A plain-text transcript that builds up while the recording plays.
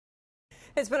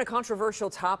It's been a controversial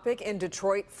topic in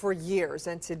Detroit for years,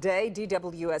 and today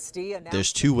DWSD announced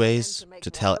there's two ways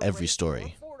to tell every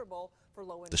story: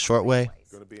 the short way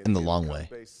and the long way.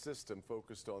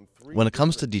 When it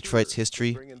comes to Detroit's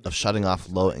history of shutting off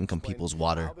low-income people's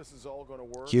water,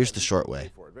 here's the short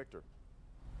way.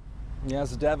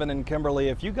 Yes, Devin and Kimberly,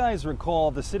 if you guys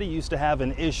recall, the city used to have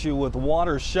an issue with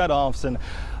water shutoffs, and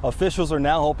officials are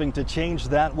now hoping to change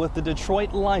that with the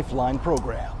Detroit Lifeline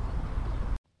program.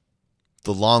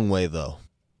 The long way, though,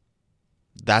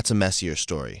 that's a messier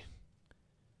story.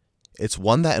 It's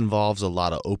one that involves a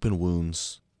lot of open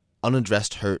wounds,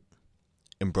 unaddressed hurt,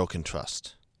 and broken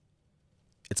trust.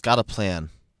 It's got a plan,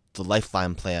 the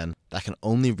Lifeline plan, that can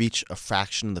only reach a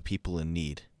fraction of the people in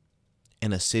need,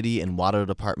 in a city and water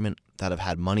department that have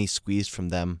had money squeezed from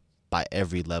them by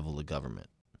every level of government.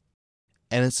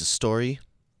 And it's a story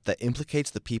that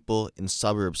implicates the people in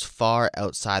suburbs far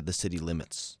outside the city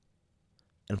limits,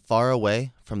 and far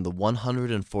away from the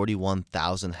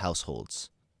 141,000 households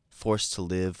forced to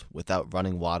live without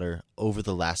running water over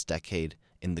the last decade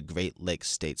in the Great Lakes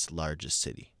state's largest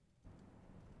city.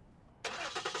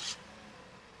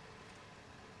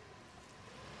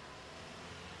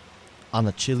 On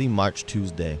a chilly March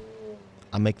Tuesday,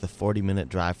 I make the 40-minute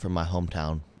drive from my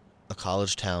hometown, a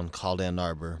college town called Ann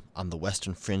Arbor, on the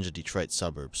western fringe of Detroit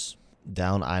suburbs,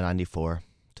 down I-94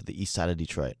 to the east side of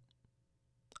Detroit.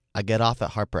 I get off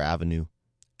at Harper Avenue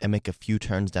and make a few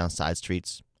turns down side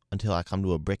streets until I come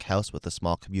to a brick house with a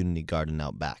small community garden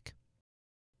out back.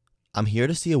 I'm here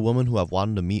to see a woman who I've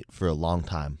wanted to meet for a long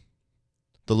time.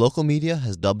 The local media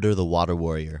has dubbed her the Water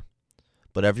Warrior,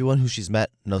 but everyone who she's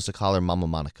met knows to call her Mama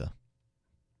Monica.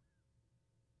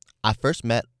 I first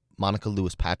met Monica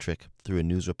Lewis Patrick through a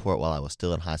news report while I was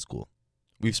still in high school.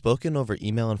 We've spoken over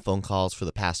email and phone calls for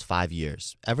the past 5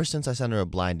 years, ever since I sent her a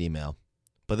blind email,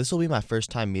 but this will be my first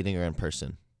time meeting her in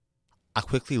person. I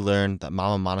quickly learned that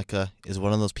Mama Monica is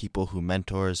one of those people who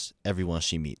mentors everyone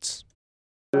she meets.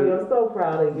 I'm so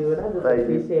proud of you, and I just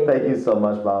appreciate it. Thank you so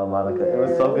much, Mama Monica. It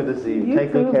was so good to see you.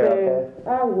 Take good care, okay?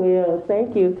 I will.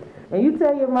 Thank you. And you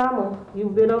tell your mama,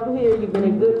 you've been over here, you've been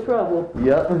in good trouble.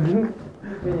 Yep.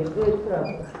 You've been in good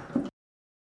trouble.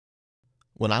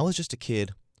 When I was just a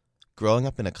kid, growing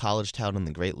up in a college town in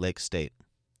the Great Lakes state,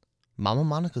 Mama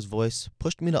Monica's voice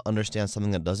pushed me to understand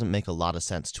something that doesn't make a lot of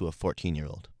sense to a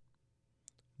 14-year-old.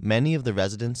 Many of the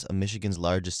residents of Michigan's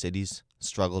largest cities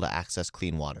struggle to access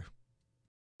clean water.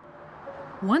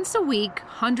 Once a week,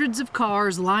 hundreds of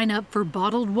cars line up for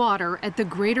bottled water at the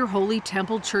Greater Holy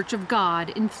Temple Church of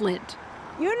God in Flint.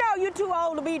 You know you're too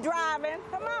old to be driving.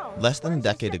 Come on. Less than a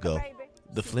decade ago,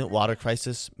 the Flint water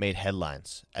crisis made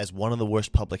headlines as one of the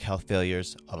worst public health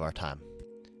failures of our time.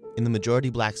 In the majority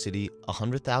black city,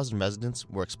 100,000 residents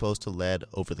were exposed to lead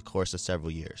over the course of several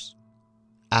years.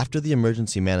 After the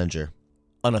emergency manager,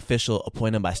 an official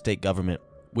appointed by state government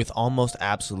with almost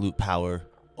absolute power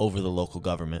over the local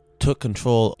government, took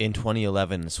control in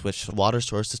 2011 and switched water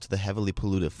sources to the heavily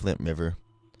polluted Flint River,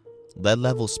 lead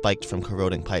levels spiked from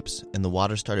corroding pipes and the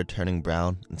water started turning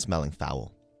brown and smelling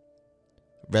foul.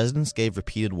 Residents gave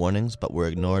repeated warnings but were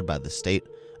ignored by the state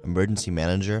emergency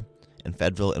manager and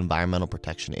Federal Environmental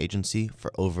Protection Agency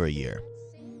for over a year,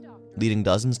 leading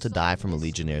dozens to die from a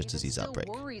Legionnaire's disease outbreak.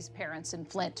 Worries parents in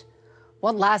Flint.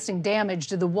 What lasting damage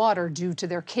did the water do to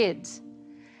their kids?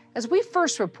 As we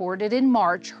first reported in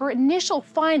March, her initial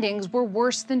findings were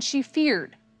worse than she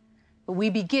feared. But we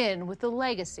begin with the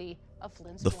legacy of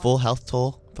Flint's The full health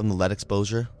toll from the lead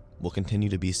exposure will continue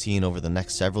to be seen over the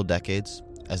next several decades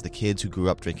as the kids who grew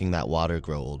up drinking that water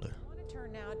grow older.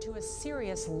 Turn now to a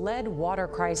serious lead water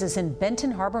crisis in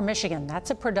Benton Harbor, Michigan. That's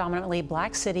a predominantly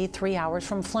black city 3 hours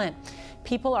from Flint.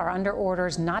 People are under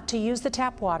orders not to use the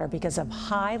tap water because of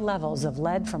high levels of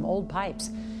lead from old pipes.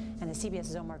 And as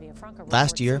CBS's Omar Villafranca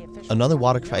Last year, another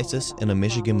water crisis in a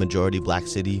Michigan majority black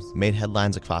city made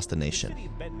headlines across the nation.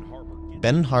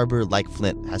 Benton Harbor, like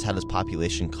Flint, has had its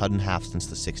population cut in half since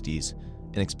the 60s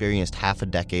and experienced half a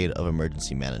decade of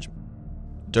emergency management.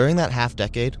 During that half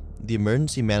decade, the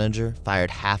emergency manager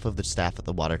fired half of the staff at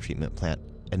the water treatment plant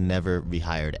and never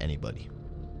rehired anybody.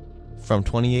 From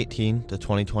 2018 to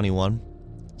 2021,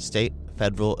 state,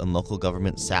 federal, and local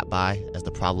governments sat by as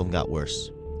the problem got worse,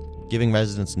 giving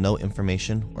residents no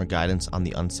information or guidance on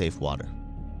the unsafe water.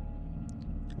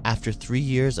 After 3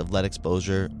 years of lead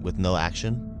exposure with no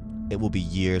action, it will be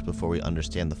years before we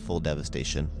understand the full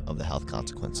devastation of the health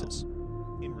consequences.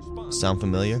 Sound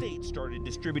familiar? The state started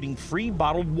distributing free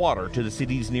bottled water to the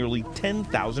city's nearly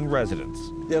 10,000 residents.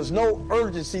 There's no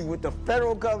urgency with the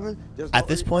federal government. At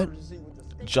this point,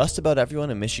 just about everyone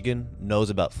in Michigan knows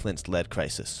about Flint's lead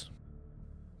crisis.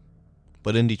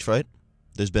 But in Detroit,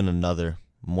 there's been another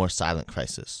more silent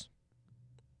crisis: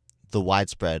 the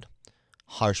widespread,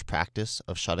 harsh practice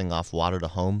of shutting off water to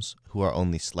homes who are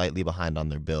only slightly behind on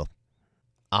their bill,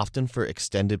 often for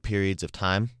extended periods of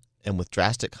time and with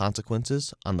drastic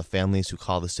consequences on the families who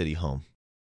call the city home.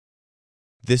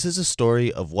 This is a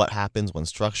story of what happens when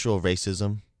structural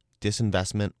racism,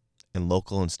 disinvestment, and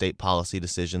local and state policy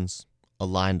decisions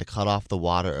align to cut off the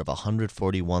water of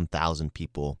 141,000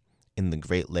 people in the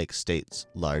Great Lakes state's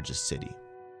largest city.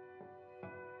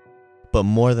 But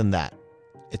more than that,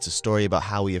 it's a story about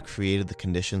how we have created the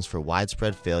conditions for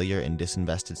widespread failure in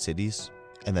disinvested cities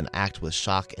and then act with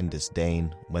shock and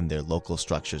disdain when their local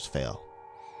structures fail.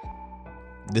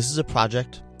 This is a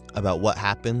project about what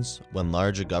happens when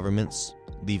larger governments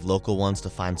leave local ones to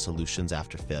find solutions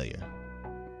after failure.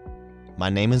 My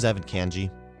name is Evan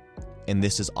Kanji, and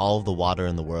this is all of the water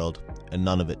in the world and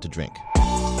none of it to drink.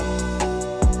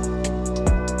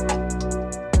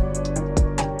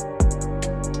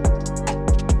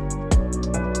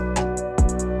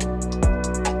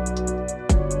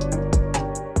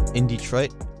 In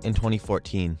Detroit in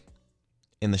 2014,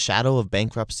 in the shadow of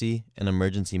bankruptcy and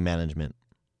emergency management,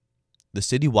 the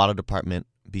city water department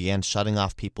began shutting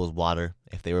off people's water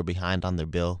if they were behind on their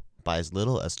bill by as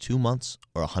little as 2 months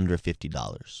or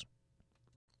 $150.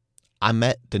 I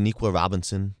met Daniqua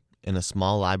Robinson in a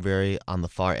small library on the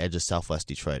far edge of Southwest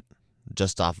Detroit,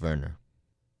 just off Verner.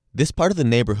 This part of the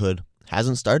neighborhood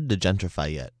hasn't started to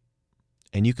gentrify yet,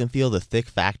 and you can feel the thick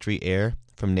factory air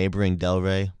from neighboring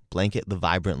Delray blanket the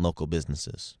vibrant local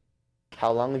businesses.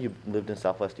 How long have you lived in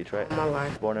Southwest Detroit? My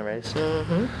life. Born and raised?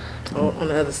 Mm-hmm. On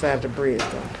the other side of the bridge,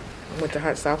 though. I went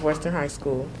to Southwestern High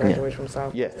School, graduated from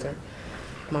Southwestern.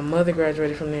 Yeah. My mother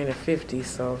graduated from there in the 50s,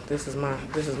 so this is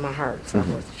my heart,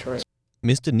 Southwest Detroit.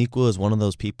 Miss Daniqua is one of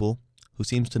those people who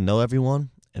seems to know everyone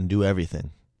and do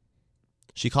everything.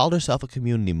 She called herself a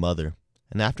community mother,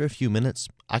 and after a few minutes,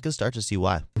 I could start to see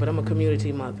why. But I'm a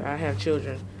community mother. I have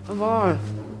children of all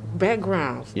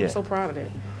backgrounds. Yeah. I'm so proud of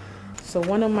that. So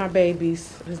one of my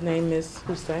babies, his name is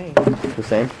Hussein.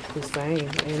 Hussein? Hussein.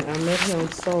 And I met him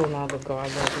so long ago. I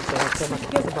love Hussein. I tell my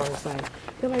kids about Hussein.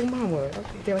 They're like, Mama,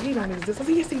 they're like, he don't exist. I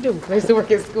said, yes, he do. I used to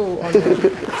work at school on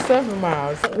 7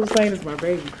 miles. Hussein is my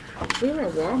baby. We were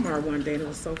at Walmart one day, and it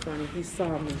was so funny. He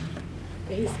saw me.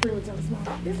 And he screamed to his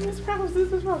mom, this is Rose,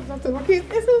 this is Rose. I told my kids,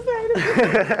 it's Hussein.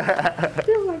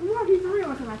 They were like, Mom, he's real.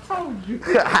 I said, I told you.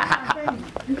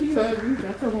 He loves you.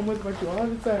 I tell him much about you all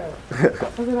the time. I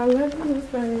said, I love you,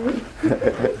 Hussein.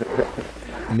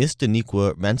 Miss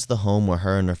Daniqua rents the home where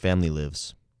her and her family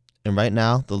lives. And right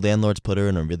now, the landlord's put her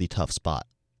in a really tough spot.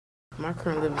 My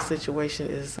current living situation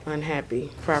is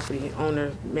unhappy. Property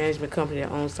owner, management company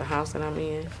that owns the house that I'm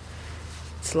in,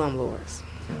 slumlords.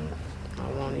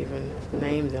 I won't even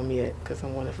name them yet because I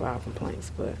want to file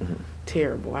complaints, but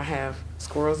terrible. I have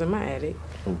squirrels in my attic,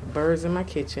 birds in my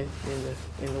kitchen,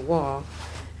 in the wall.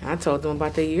 And I told them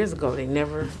about that years ago. They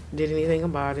never did anything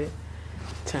about it.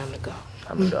 Time to go.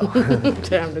 Time to go.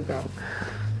 Time to go.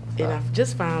 And I've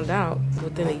just found out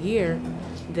within a year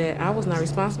that I was not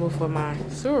responsible for my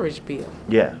sewerage bill.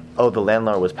 Yeah. Oh, the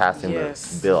landlord was passing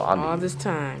the bill on all this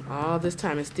time,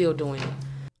 and still doing it.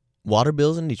 Water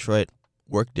bills in Detroit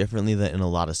work differently than in a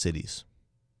lot of cities.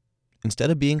 Instead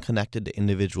of being connected to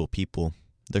individual people,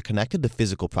 they're connected to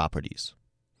physical properties.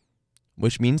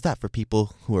 Which means that for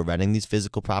people who are renting these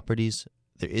physical properties,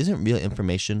 there isn't real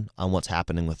information on what's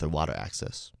happening with their water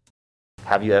access.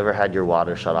 Have you ever had your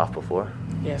water shut off before?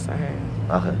 Yes, I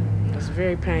have. Okay. It's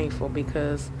very painful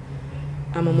because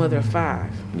I'm a mother of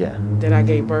 5 that I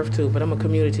gave birth to, but I'm a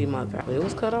community mother. It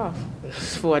was cut off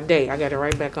for a day. I got it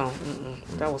right back on.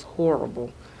 That was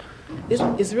horrible.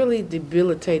 It's really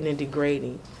debilitating and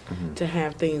degrading to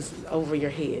have things over your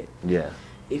head. Yeah.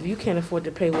 If you can't afford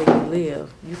to pay where you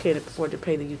live, you can't afford to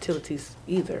pay the utilities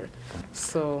either.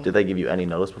 So. Did they give you any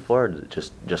notice before, or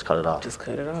just cut it off? Just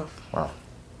cut it off. Wow.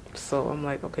 So I'm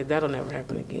like, okay, that'll never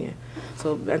happen again.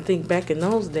 So I think back in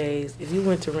those days, if you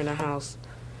went to rent a house,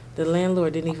 the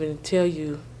landlord didn't even tell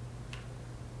you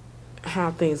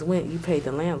how things went. You paid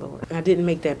the landlord. And I didn't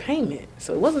make that payment.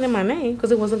 So it wasn't in my name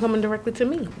because it wasn't coming directly to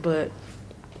me. But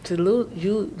to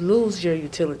lose your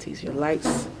utilities, your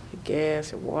lights, your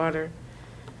gas, your water,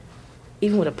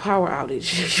 even with a power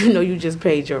outage, you just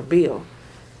paid your bill.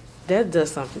 That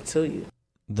does something to you.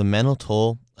 The mental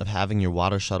toll of having your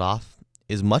water shut off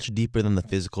is much deeper than the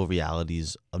physical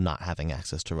realities of not having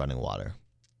access to running water.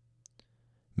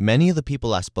 Many of the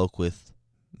people I spoke with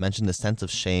mentioned a sense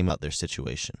of shame about their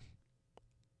situation.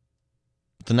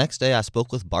 The next day, I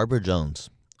spoke with Barbara Jones,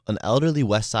 an elderly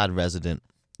West Side resident,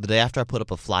 the day after I put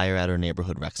up a flyer at her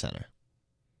neighborhood rec center.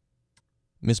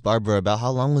 Miss Barbara, about how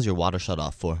long was your water shut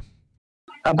off for?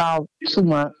 About 2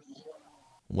 months.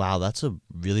 Wow, that's a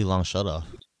really long shutoff.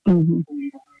 hmm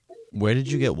Where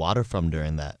did you get water from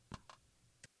during that?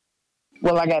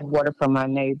 Well, I got water from my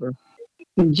neighbor.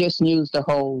 We just used the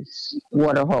hose,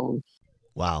 water hose.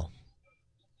 Wow.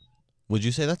 Would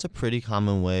you say that's a pretty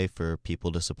common way for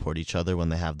people to support each other when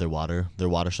they have their water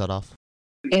shut off?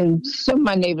 And some of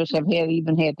my neighbors have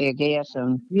even had their gas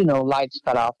and, lights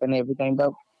cut off and everything.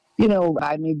 But,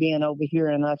 by me being over here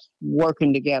and us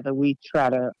working together, we try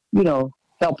to,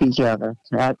 help each other,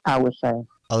 I would say.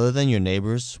 Other than your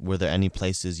neighbors, were there any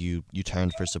places you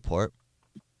turned for support?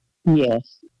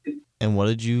 Yes. And how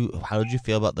did you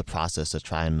feel about the process of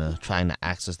trying to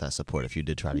access that support if you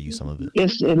did try to use some of it?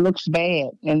 It looks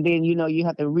bad. And then, you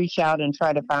have to reach out and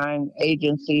try to find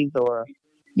agencies or,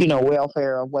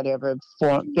 welfare or whatever,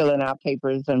 for filling out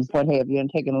papers and what have you,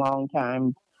 and taking a long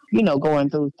time, going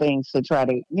through things to try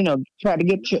to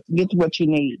get to what you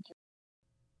need.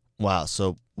 Wow.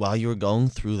 So while you were going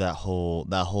through that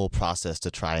whole process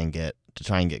to try and get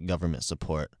government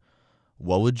support,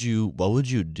 what would you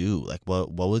do? Like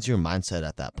what was your mindset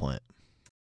at that point?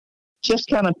 Just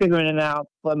kind of figuring it out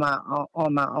on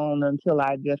my own until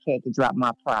I just had to drop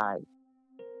my pride.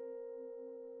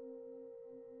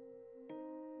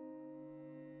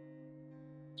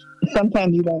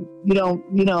 Sometimes you don't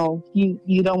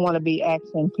want to be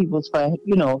asking people for,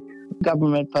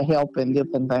 government for help and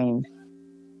different things.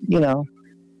 You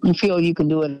feel you can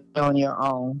do it on your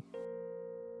own.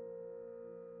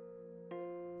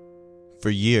 For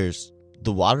years,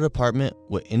 the water department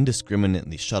would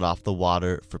indiscriminately shut off the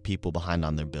water for people behind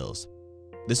on their bills.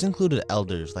 This included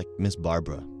elders like Miss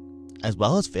Barbara, as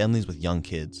well as families with young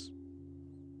kids.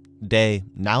 Day,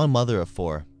 now a mother of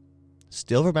 4,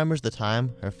 still remembers the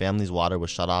time her family's water was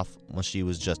shut off when she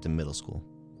was just in middle school.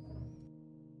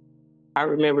 I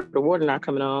remember the water not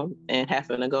coming on and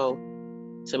having to go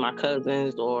to my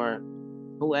cousins or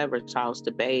whoever's house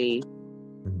to bathe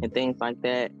and things like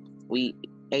that. We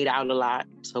ate out a lot,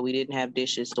 so we didn't have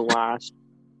dishes to wash.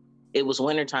 It was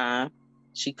wintertime.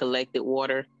 She collected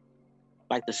water,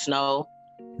 like the snow,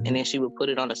 and then she would put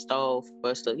it on the stove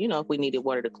for us to, if we needed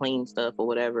water to clean stuff or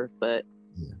whatever. But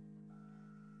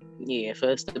yeah, for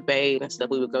us to bathe and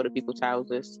stuff, we would go to people's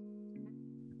houses.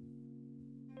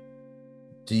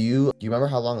 Do you remember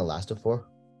how long it lasted for?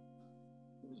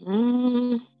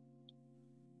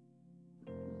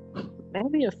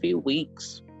 Maybe a few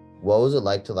weeks. What was it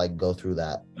like to go through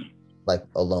that,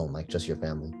 alone, just your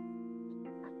family?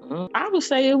 I would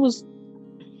say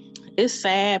it's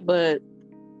sad, but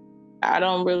I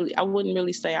wouldn't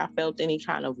really say I felt any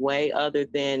kind of way other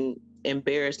than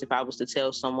embarrassed if I was to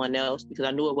tell someone else, because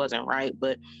I knew it wasn't right.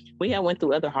 But we had went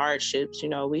through other hardships.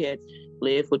 We had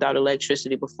lived without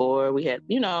electricity before. We had,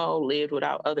 lived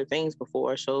without other things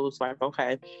before. So it was like,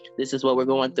 okay, this is what we're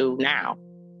going through now.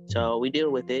 So we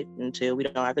deal with it until we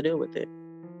don't have to deal with it.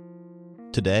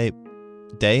 Today,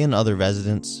 Day and other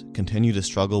residents continue to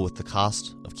struggle with the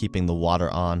cost of keeping the water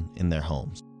on in their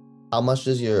homes. How much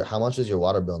is your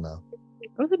water bill now?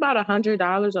 It's about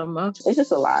 $100 a month. It's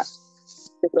just a lot.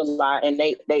 It's a lot. And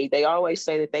they always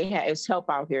say that it's help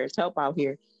out here. It's help out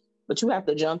here. But you have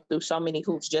to jump through so many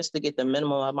hoops just to get the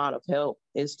minimal amount of help.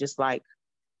 It's just like,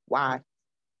 why?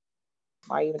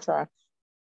 Why even try?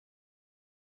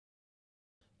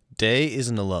 Day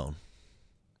isn't alone.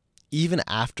 Even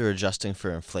after adjusting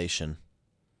for inflation,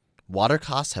 water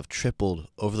costs have tripled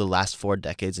over the last 4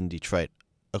 decades in Detroit,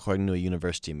 according to a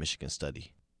University of Michigan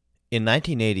study. In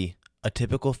 1980, a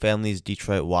typical family's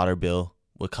Detroit water bill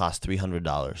would cost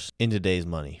 $300 in today's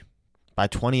money. By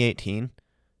 2018,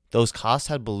 those costs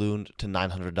had ballooned to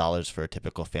 $900 for a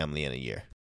typical family in a year.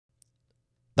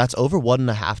 That's over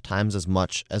 1.5 times as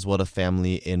much as what a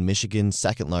family in Michigan's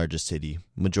second largest city,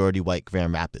 majority white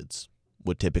Grand Rapids,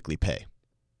 would typically pay.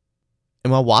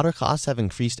 And while water costs have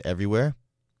increased everywhere,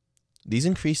 these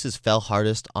increases fell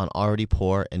hardest on already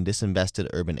poor and disinvested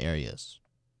urban areas.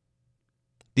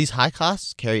 These high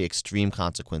costs carry extreme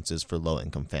consequences for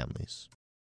low-income families.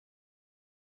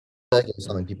 It's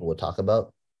something people would talk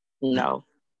about? No.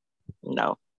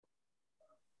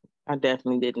 I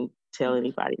definitely didn't tell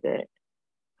anybody that.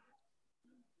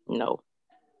 No.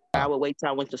 I would wait till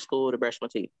I went to school to brush my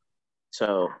teeth.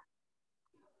 So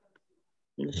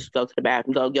just go to the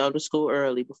bathroom, go to school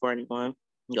early before anyone.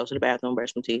 Go to the bathroom,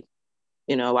 brush my teeth,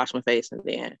 wash my face, and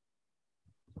then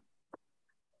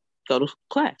go to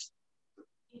class.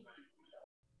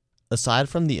 Aside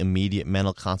from the immediate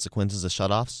mental consequences of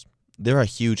shutoffs, there are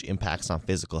huge impacts on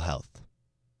physical health.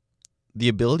 The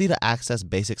ability to access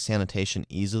basic sanitation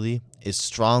easily is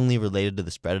strongly related to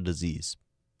the spread of disease,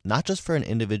 not just for an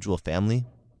individual family,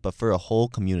 but for a whole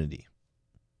community.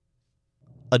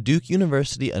 A Duke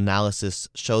University analysis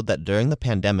showed that during the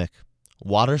pandemic,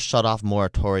 water shutoff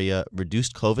moratoria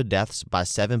reduced COVID deaths by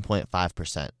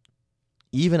 7.5%,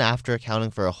 even after accounting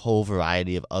for a whole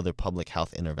variety of other public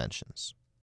health interventions.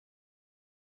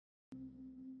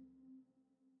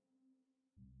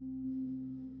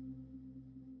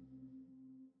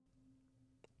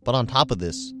 But on top of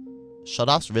this,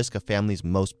 shutoffs risk a family's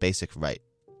most basic right,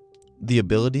 the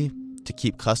ability to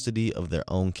keep custody of their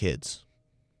own kids.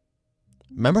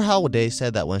 Remember how Day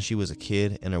said that when she was a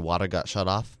kid and her water got shut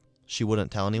off, she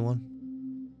wouldn't tell anyone?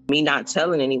 Me not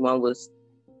telling anyone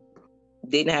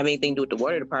didn't have anything to do with the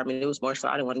water department. It was more so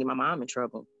I didn't want to get my mom in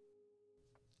trouble.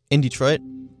 In Detroit,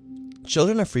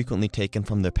 children are frequently taken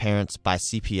from their parents by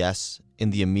CPS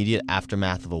in the immediate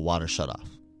aftermath of a water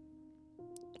shutoff.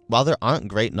 While there aren't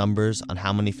great numbers on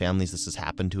how many families this has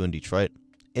happened to in Detroit,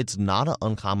 it's not an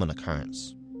uncommon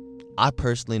occurrence. I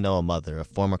personally know a mother, a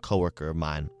former coworker of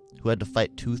mine, who had to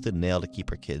fight tooth and nail to keep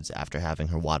her kids after having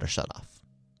her water shut off.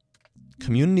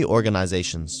 Community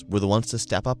organizations were the ones to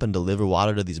step up and deliver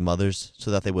water to these mothers so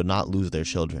that they would not lose their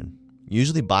children,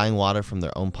 usually buying water from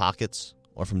their own pockets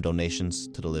or from donations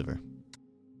to deliver.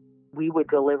 We would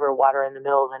deliver water in the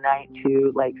middle of the night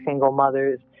to single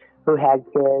mothers who had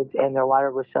kids and their water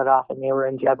was shut off and they were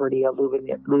in jeopardy of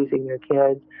losing their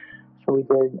kids. So we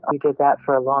did that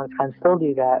for a long time, still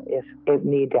do that if it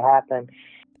need to happen.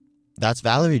 That's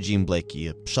Valerie Jean Blakey,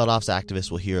 a shutoffs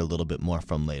activist we'll hear a little bit more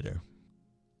from later.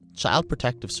 Child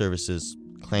Protective Services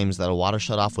claims that a water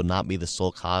shutoff would not be the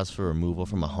sole cause for removal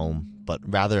from a home, but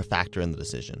rather a factor in the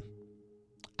decision.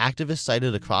 Activists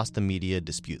cited across the media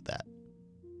dispute that.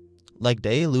 Like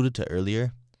Day alluded to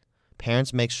earlier,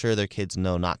 parents make sure their kids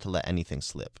know not to let anything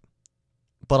slip.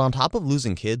 But on top of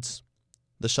losing kids,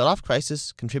 the shutoff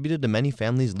crisis contributed to many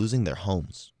families losing their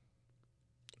homes.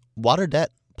 Water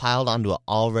debt piled onto an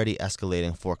already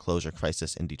escalating foreclosure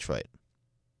crisis in Detroit.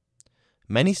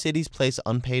 Many cities place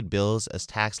unpaid bills as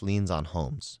tax liens on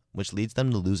homes, which leads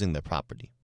them to losing their property.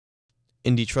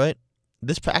 In Detroit,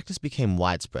 this practice became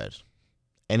widespread,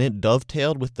 and it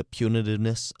dovetailed with the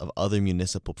punitiveness of other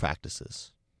municipal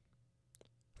practices.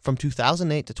 From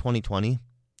 2008 to 2020,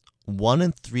 1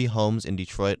 in 3 homes in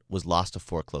Detroit was lost to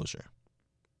foreclosure.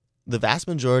 The vast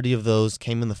majority of those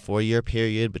came in the 4-year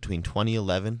period between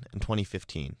 2011 and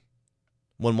 2015,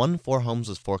 when 1 in 4 homes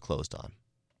was foreclosed on.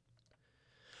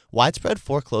 Widespread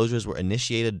foreclosures were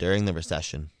initiated during the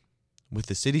recession, with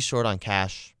the city short on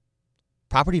cash.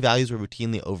 Property values were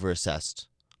routinely overassessed,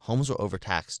 homes were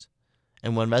overtaxed,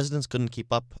 and when residents couldn't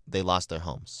keep up, they lost their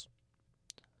homes.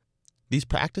 These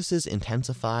practices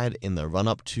intensified in the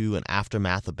run-up to and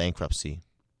aftermath of bankruptcy,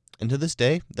 and to this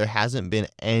day, there hasn't been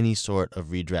any sort of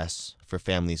redress for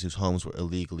families whose homes were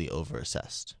illegally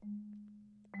overassessed.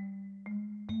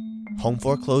 Home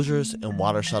foreclosures and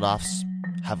water shutoffs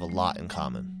have a lot in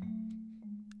common.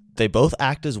 They both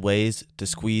act as ways to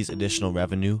squeeze additional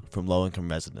revenue from low-income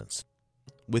residents,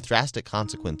 with drastic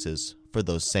consequences for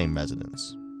those same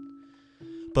residents.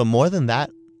 But more than that,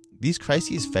 these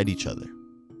crises fed each other.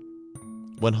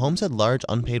 When homes had large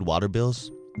unpaid water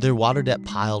bills, their water debt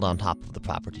piled on top of the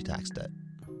property tax debt.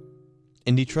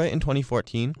 In Detroit in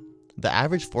 2014, the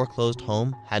average foreclosed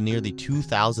home had nearly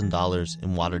 $2,000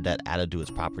 in water debt added to its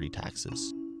property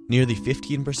taxes, nearly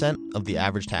 15% of the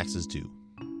average taxes due.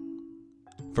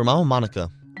 For Mama Monica,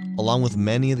 along with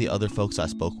many of the other folks I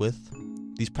spoke with,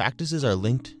 these practices are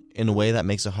linked in a way that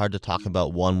makes it hard to talk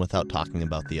about one without talking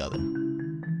about the other.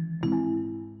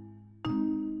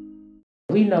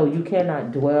 We know you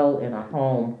cannot dwell in a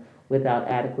home without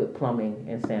adequate plumbing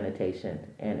and sanitation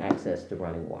and access to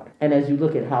running water. And as you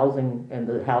look at housing and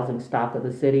the housing stock of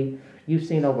the city, you've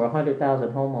seen over 100,000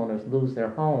 homeowners lose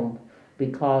their home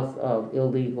because of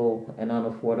illegal and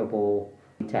unaffordable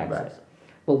taxes. Right.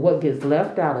 But what gets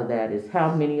left out of that is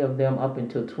how many of them up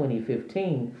until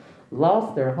 2015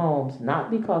 lost their homes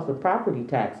not because of property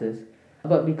taxes,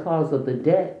 but because of the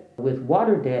debt with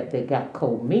water debt that got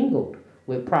commingled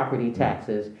with property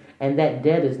taxes, and that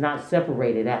debt is not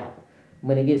separated out.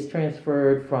 When it gets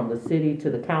transferred from the city to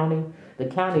the county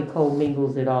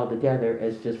commingles it all together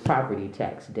as just property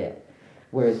tax debt.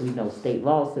 Whereas we know state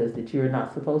law says that you're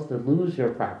not supposed to lose your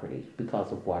property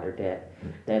because of water debt.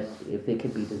 That if it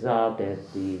can be dissolved at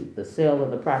the sale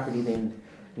of the property, then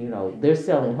they're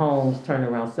selling homes, turning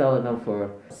around selling them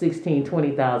for $16,000,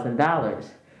 $20,000,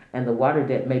 and the water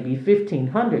debt may be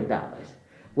 $1,500.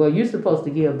 Well, you're supposed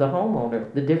to give the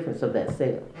homeowner the difference of that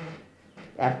sale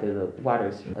after the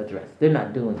water's addressed. They're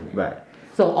not doing that. Right.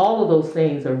 So all of those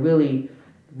things are really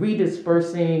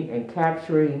redispersing and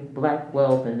capturing black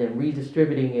wealth and then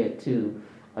redistributing it to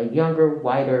a younger,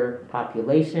 whiter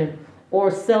population, or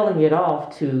selling it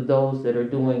off to those that are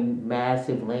doing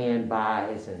massive land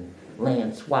buys and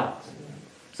land swaps.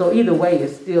 So either way,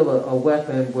 it's still a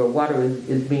weapon where water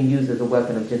is being used as a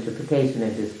weapon of gentrification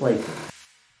and displacement.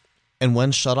 And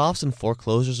when shutoffs and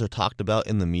foreclosures are talked about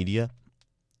in the media,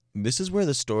 this is where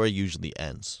the story usually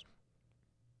ends.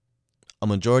 A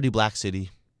majority black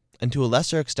city, and to a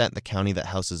lesser extent the county that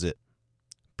houses it,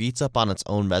 beats up on its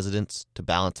own residents to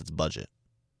balance its budget.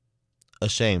 A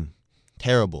shame.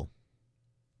 Terrible.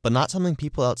 But not something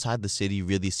people outside the city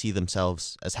really see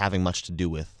themselves as having much to do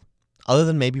with, other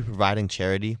than maybe providing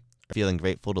charity or feeling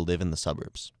grateful to live in the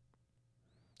suburbs.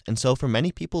 And so for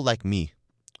many people like me,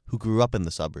 who grew up in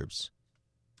the suburbs,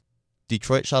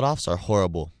 Detroit shutoffs are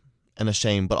horrible and a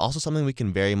shame, but also something we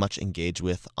can very much engage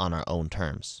with on our own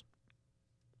terms.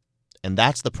 And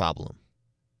that's the problem.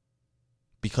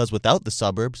 Because without the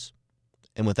suburbs,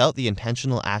 and without the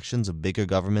intentional actions of bigger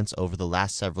governments over the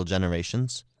last several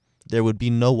generations, there would be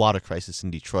no water crisis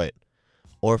in Detroit,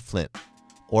 or Flint,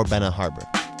 or Benton Harbor.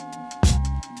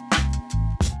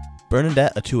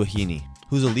 Bernadette Atuahini,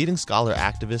 who's a leading scholar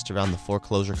activist around the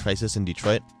foreclosure crisis in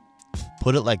Detroit,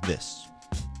 put it like this.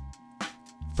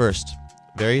 First,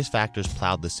 various factors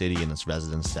plowed the city and its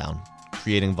residents down,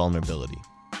 creating vulnerability.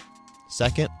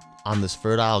 Second, on this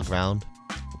fertile ground,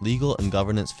 legal and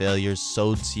governance failures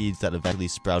sowed seeds that eventually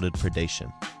sprouted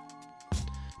predation.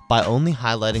 By only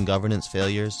highlighting governance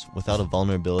failures without a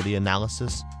vulnerability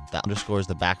analysis that underscores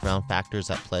the background factors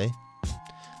at play,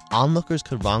 onlookers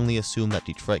could wrongly assume that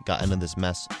Detroit got into this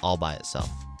mess all by itself.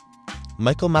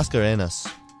 Michael Mascarenas,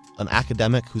 an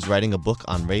academic who's writing a book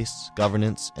on race,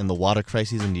 governance, and the water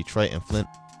crises in Detroit and Flint,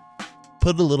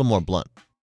 put it a little more blunt.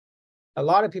 A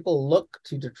lot of people look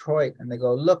to Detroit and they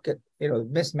go, look at,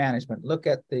 mismanagement, look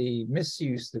at the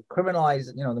misuse, the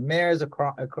criminalized, the mayor's a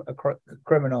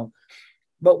criminal.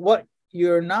 But what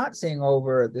you're not seeing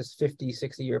over this 50,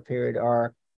 60-year period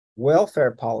are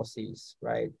welfare policies,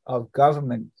 right, of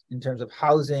government in terms of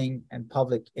housing and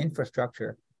public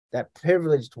infrastructure that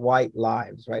privileged white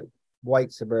lives, right,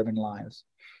 white suburban lives,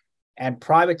 and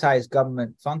privatized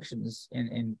government functions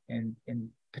in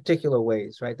particular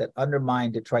ways, right, that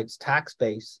undermine Detroit's tax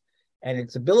base and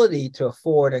its ability to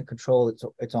afford and control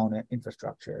its own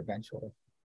infrastructure eventually.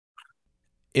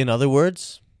 In other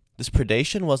words, this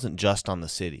predation wasn't just on the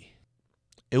city.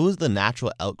 It was the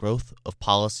natural outgrowth of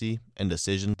policy and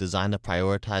decision designed to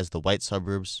prioritize the white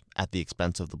suburbs at the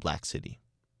expense of the black city.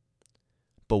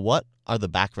 But what are the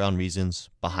background reasons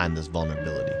behind this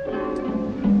vulnerability?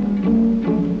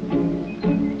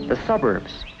 The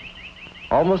suburbs.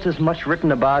 Almost as much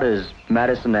written about as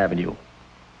Madison Avenue.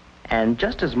 And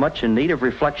just as much in need of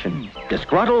reflection.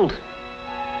 Disgruntled?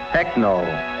 Heck no.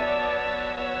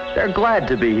 They're glad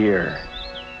to be here.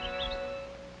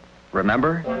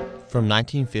 Remember? From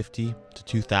 1950 to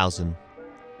 2000,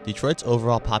 Detroit's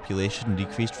overall population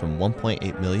decreased from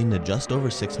 1.8 million to just over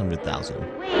 600,000.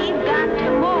 We've got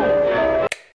to move.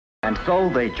 And so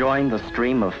they joined the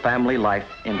stream of family life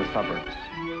in the suburbs.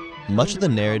 Much of the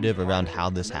narrative around how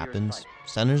this happens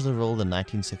centers the role of the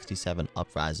 1967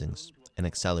 uprisings in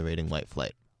accelerating white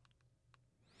flight.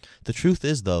 The truth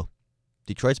is, though,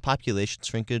 Detroit's population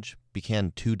shrinkage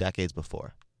began 2 decades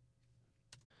before.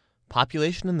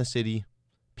 Population in the city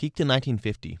peaked in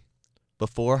 1950,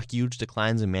 before huge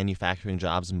declines in manufacturing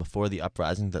jobs and before the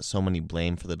uprisings that so many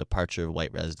blame for the departure of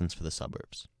white residents for the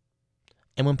suburbs.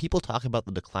 And when people talk about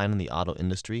the decline in the auto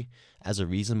industry as a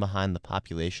reason behind the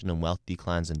population and wealth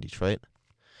declines in Detroit,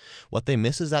 what they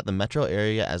miss is that the metro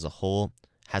area as a whole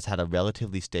has had a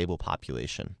relatively stable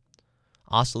population,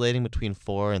 oscillating between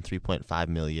 4 and 3.5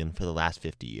 million for the last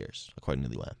 50 years, according to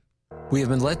the UN. We have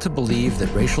been led to believe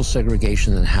that racial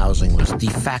segregation in housing was de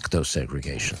facto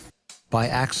segregation, by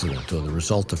accident or the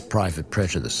result of private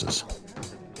prejudices.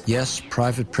 Yes,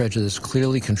 private prejudice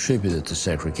clearly contributed to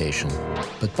segregation,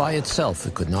 but by itself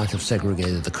it could not have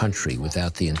segregated the country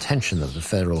without the intention of the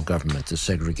federal government to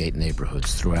segregate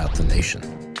neighborhoods throughout the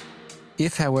nation.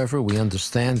 If, however, we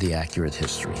understand the accurate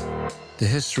history, the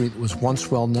history that was once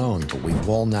well known but we've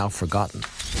all now forgotten,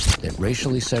 that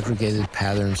racially segregated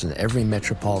patterns in every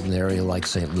metropolitan area like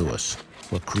St. Louis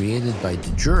were created by de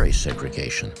jure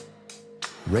segregation,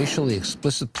 racially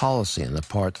explicit policy on the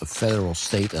part of federal,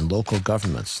 state, and local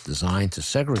governments designed to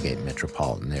segregate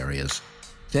metropolitan areas,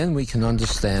 then we can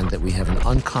understand that we have an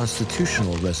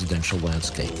unconstitutional residential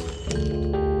landscape.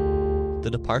 The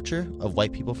departure of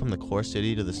white people from the core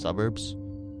city to the suburbs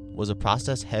was a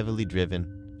process heavily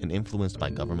driven and influenced by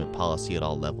government policy at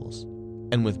all levels,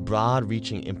 and with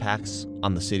broad-reaching impacts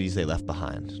on the cities they left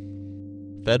behind.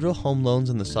 Federal home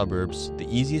loans in the suburbs, the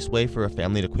easiest way for a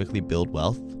family to quickly build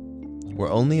wealth, were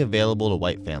only available to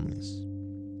white families.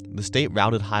 the state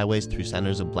routed highways through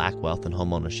centers of black wealth and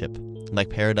homeownership, like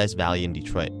Paradise Valley in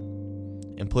Detroit,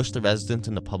 and pushed the residents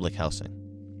into public housing.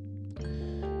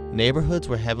 Neighborhoods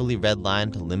were heavily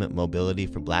redlined to limit mobility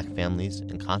for black families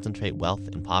and concentrate wealth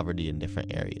and poverty in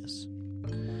different areas.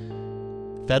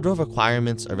 Federal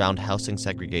requirements around housing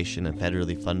segregation and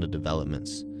federally funded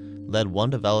developments led one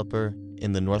developer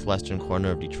in the northwestern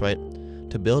corner of Detroit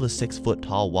to build a 6-foot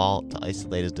tall wall to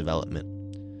isolate his development,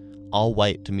 all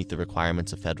white to meet the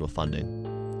requirements of federal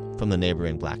funding from the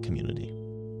neighboring black community.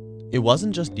 It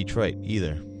wasn't just Detroit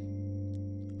either.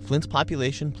 Flint's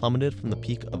population plummeted from the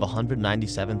peak of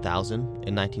 197,000 in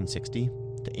 1960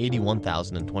 to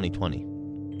 81,000 in 2020.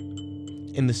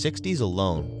 In the 60s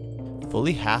alone,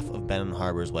 fully half of Benton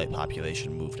Harbor's white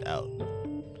population moved out.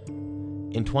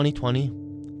 In 2020,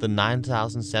 the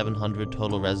 9,700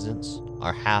 total residents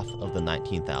are half of the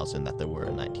 19,000 that there were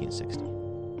in 1960.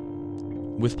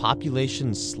 With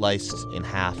populations sliced in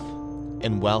half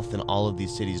and wealth in all of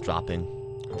these cities dropping,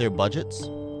 their budgets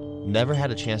never had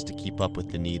a chance to keep up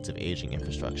with the needs of aging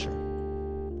infrastructure.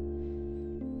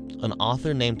 An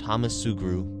author named Thomas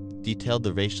Sugrue detailed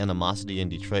the racial animosity in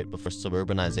Detroit before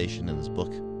suburbanization in his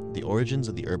book, The Origins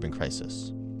of the Urban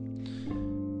Crisis.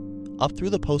 Up through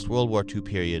the post-World War II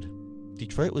period,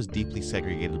 Detroit was deeply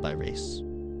segregated by race.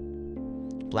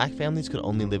 Black families could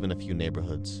only live in a few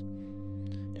neighborhoods,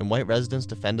 and white residents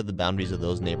defended the boundaries of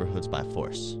those neighborhoods by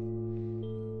force.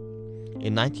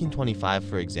 In 1925,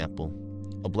 for example,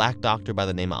 a black doctor by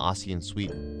the name of Ossian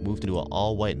Sweet moved into an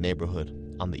all-white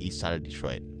neighborhood on the east side of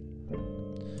Detroit.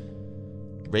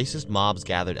 Racist mobs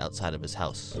gathered outside of his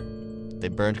house. They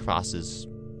burned crosses,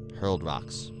 hurled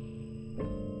rocks.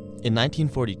 In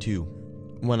 1942,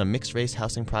 when a mixed-race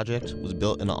housing project was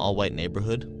built in an all-white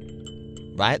neighborhood,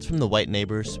 riots from the white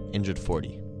neighbors injured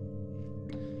 40.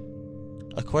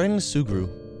 According to Sugrue,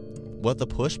 what the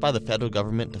push by the federal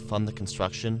government to fund the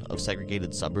construction of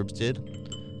segregated suburbs did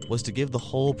was to give the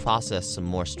whole process some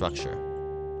more structure.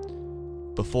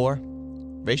 Before,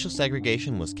 racial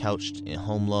segregation was couched in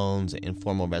home loans and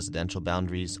informal residential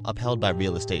boundaries upheld by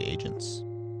real estate agents.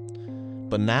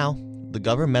 But now, the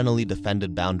governmentally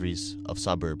defended boundaries of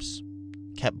suburbs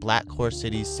kept black core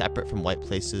cities separate from white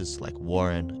places like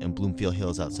Warren and Bloomfield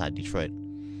Hills outside Detroit,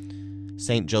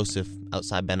 St. Joseph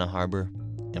outside Benton Harbor,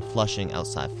 and Flushing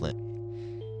outside Flint.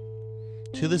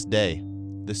 To this day,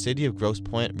 the city of Grosse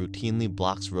Pointe routinely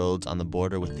blocks roads on the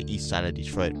border with the east side of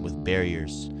Detroit with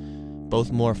barriers,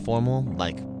 both more formal,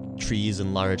 like trees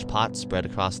and large pots spread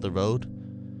across the road,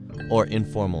 or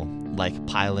informal, like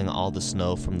piling all the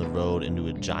snow from the road into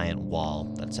a giant wall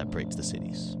that separates the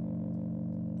cities.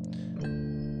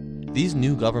 These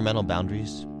new governmental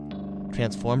boundaries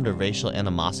transformed a racial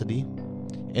animosity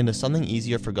into something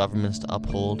easier for governments to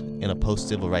uphold in a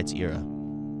post-civil rights era.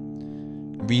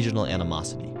 Regional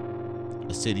animosity,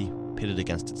 a city pitted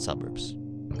against its suburbs.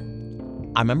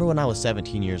 I remember when I was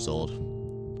 17 years old,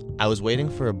 I was waiting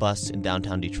for a bus in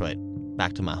downtown Detroit,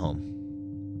 back to my home.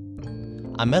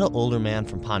 I met an older man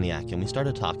from Pontiac and we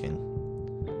started talking.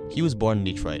 He was born in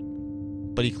Detroit,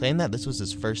 but he claimed that this was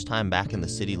his first time back in the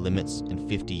city limits in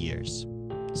 50 years,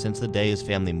 since the day his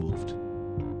family moved.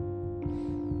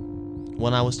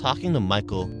 When I was talking to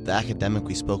Michael, the academic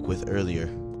we spoke with earlier,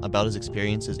 about his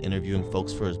experiences interviewing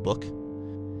folks for his book,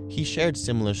 he shared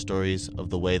similar stories of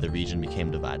the way the region became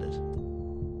divided.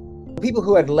 People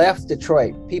who had left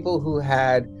Detroit, people who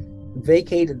had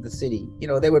vacated the city,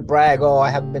 they would brag, oh,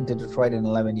 I haven't been to Detroit in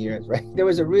 11 years, right? There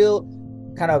was a real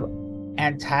kind of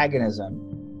antagonism.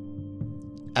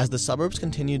 As the suburbs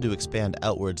continued to expand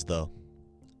outwards, though,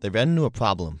 they ran into a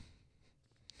problem.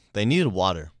 They needed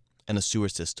water and a sewer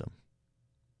system.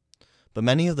 But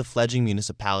many of the fledgling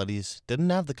municipalities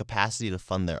didn't have the capacity to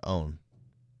fund their own.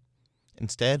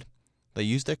 Instead, they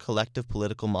used their collective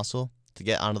political muscle to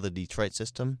get onto the Detroit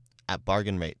system at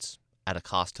bargain rates at a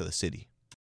cost to the city.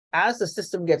 As the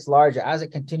system gets larger, as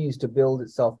it continues to build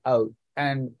itself out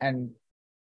and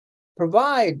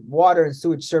provide water and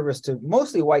sewage service to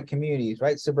mostly white communities,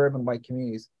 right? Suburban white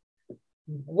communities.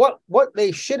 What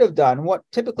they should have done, what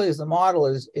typically is the model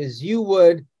is you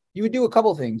would do a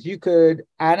couple things. You could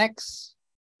annex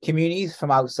communities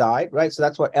from outside, right? So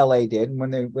that's what LA did when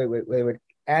they would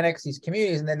annex these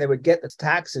communities, and then they would get the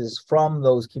taxes from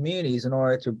those communities in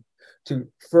order to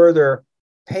further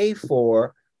pay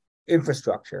for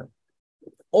infrastructure.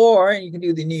 Or you can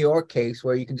do the New York case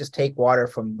where you can just take water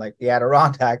from like the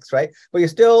Adirondacks, right? But you're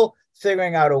still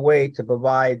figuring out a way to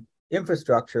provide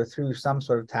infrastructure through some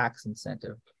sort of tax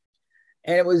incentive.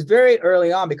 And it was very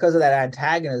early on, because of that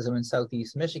antagonism in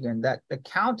Southeast Michigan, that the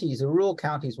rural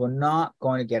counties were not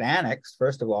going to get annexed,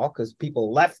 first of all, because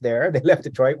people left there. They left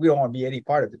Detroit. We don't want to be any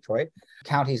part of Detroit.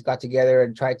 Counties got together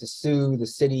and tried to sue the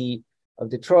city of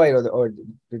Detroit or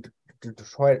the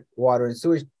Detroit Water and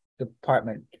Sewage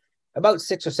Department about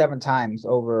 6 or 7 times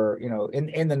over,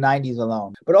 in the 90s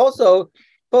alone. But also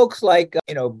folks like,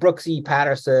 Brooks E.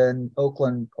 Patterson,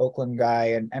 Oakland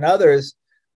guy, and others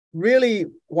really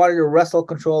wanted to wrestle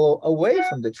control away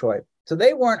from Detroit. So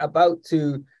they weren't about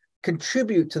to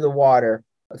contribute to the water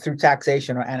through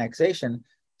taxation or annexation.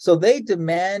 So they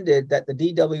demanded that the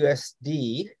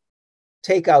DWSD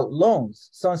take out loans.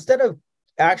 So instead of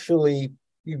actually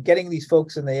getting these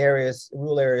folks in the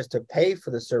rural areas to pay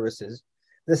for the services,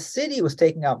 the city was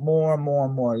taking out more and more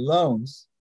and more loans,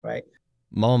 right?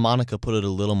 Mama Monica put it a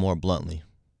little more bluntly.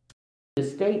 The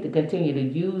state to continue to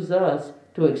use us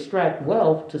to extract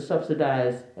wealth to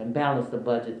subsidize and balance the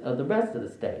budget of the rest of the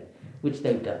state, which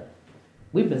they've done.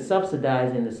 We've been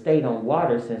subsidizing the state on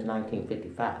water since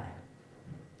 1955,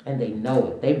 and they know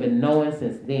it. They've been knowing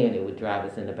since then it would drive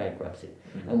us into bankruptcy.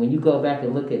 And when you go back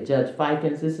and look at Judge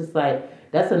Fikens, this is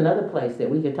that's another place that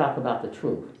we could talk about the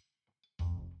truth.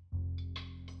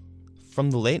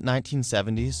 From the late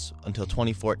 1970s until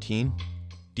 2014,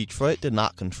 Detroit did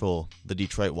not control the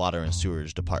Detroit Water and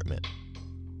Sewerage Department.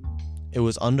 It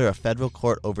was under a federal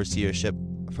court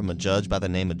overseership from a judge by the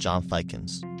name of John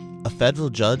Fikens, a federal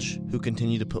judge who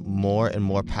continued to put more and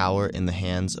more power in the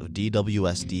hands of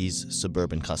DWSD's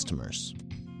suburban customers.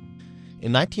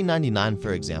 In 1999,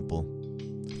 for example,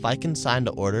 Fikens signed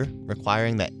an order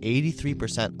requiring that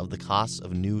 83% of the costs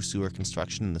of new sewer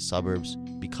construction in the suburbs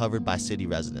be covered by city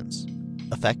residents,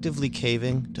 effectively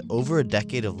caving to over a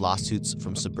decade of lawsuits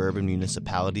from suburban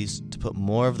municipalities to put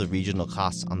more of the regional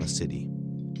costs on the city.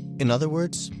 In other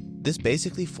words, this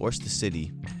basically forced the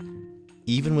city,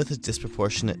 even with its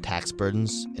disproportionate tax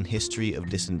burdens and history of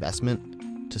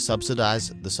disinvestment, to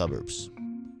subsidize the suburbs.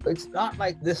 It's not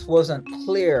like this wasn't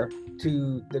clear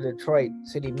to the Detroit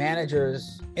city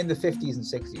managers in the 50s and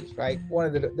 60s, right? One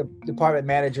of the department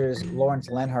managers, Lawrence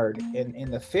Lenhard,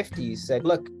 in the 50s said,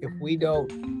 look, if we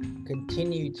don't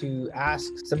continue to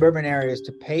ask suburban areas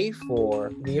to pay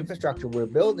for the infrastructure we're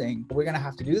building, we're going to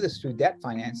have to do this through debt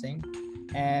financing,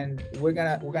 and we're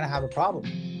gonna have a problem.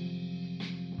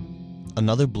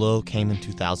 Another blow came in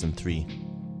 2003,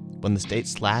 when the state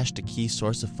slashed a key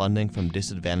source of funding from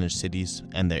disadvantaged cities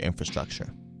and their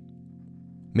infrastructure.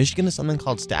 Michigan has something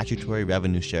called statutory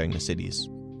revenue sharing to cities,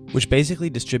 which basically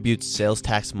distributes sales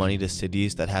tax money to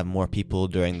cities that have more people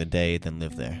during the day than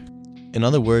live there. In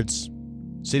other words,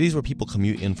 cities where people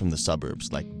commute in from the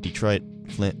suburbs, like Detroit,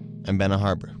 Flint, and Benton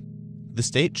Harbor. The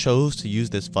state chose to use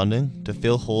this funding to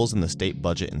fill holes in the state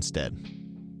budget instead.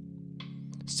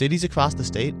 Cities across the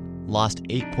state lost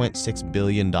 $8.6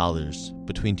 billion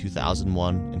between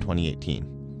 2001 and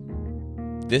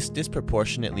 2018. This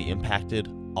disproportionately impacted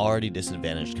already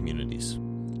disadvantaged communities.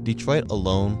 Detroit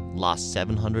alone lost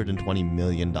 $720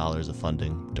 million of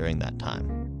funding during that time.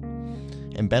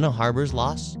 And Benton Harbor's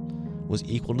loss was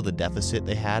equal to the deficit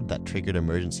they had that triggered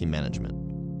emergency management.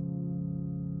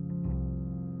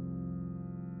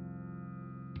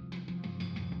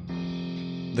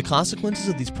 The consequences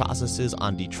of these processes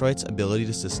on Detroit's ability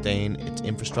to sustain its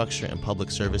infrastructure and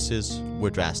public services were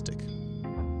drastic.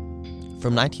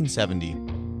 From 1970,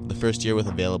 the first year with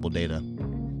available data,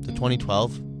 to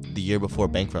 2012, the year before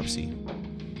bankruptcy,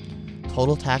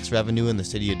 total tax revenue in the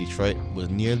city of Detroit was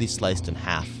nearly sliced in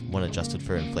half when adjusted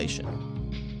for inflation.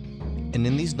 And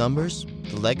in these numbers,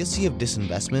 the legacy of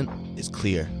disinvestment is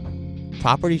clear.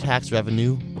 Property tax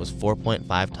revenue was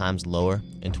 4.5 times lower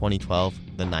in 2012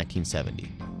 than 1970.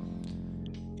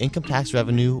 Income tax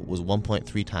revenue was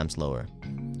 1.3 times lower,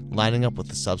 lining up with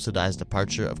the subsidized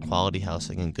departure of quality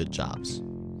housing and good jobs.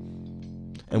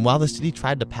 And while the city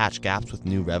tried to patch gaps with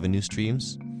new revenue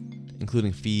streams,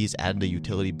 including fees added to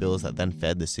utility bills that then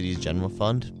fed the city's general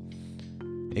fund,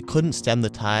 it couldn't stem the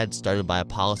tide started by a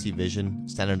policy vision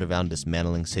centered around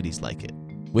dismantling cities like it.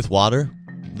 With water,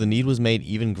 the need was made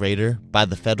even greater by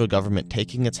the federal government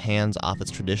taking its hands off its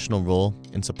traditional role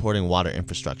in supporting water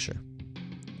infrastructure.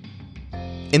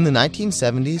 In the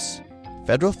 1970s,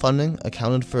 federal funding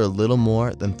accounted for a little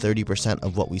more than 30%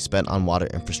 of what we spent on water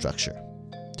infrastructure.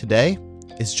 Today,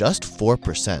 it's just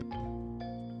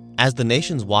 4%. As the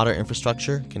nation's water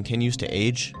infrastructure continues to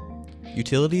age,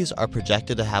 utilities are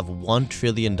projected to have $1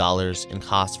 trillion in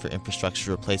costs for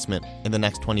infrastructure replacement in the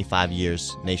next 25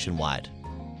 years nationwide.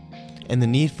 And the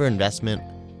need for investment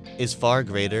is far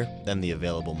greater than the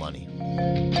available money.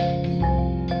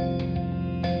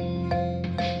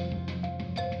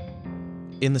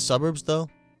 In the suburbs, though,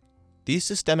 These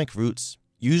systemic roots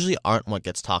usually aren't what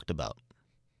gets talked about.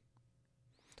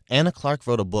 Anna Clark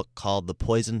wrote a book called The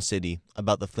Poison City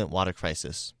about the Flint water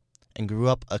crisis and grew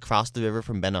up across the river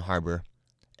from Benton Harbor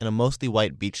in a mostly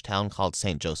white beach town called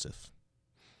St. Joseph.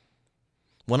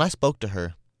 When I spoke to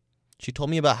her, she told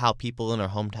me about how people in her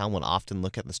hometown would often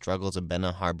look at the struggles of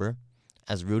Benton Harbor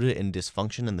as rooted in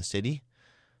dysfunction in the city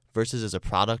versus as a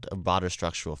product of broader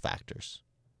structural factors.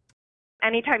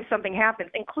 Anytime something happens,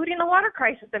 including the water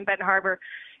crisis in Benton Harbor,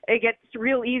 it gets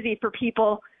real easy for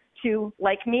people to,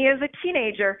 like me as a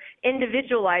teenager,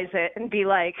 individualize it and be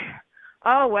like,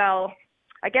 oh, well,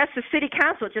 I guess the city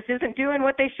council just isn't doing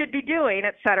what they should be doing,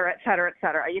 et cetera, et cetera, et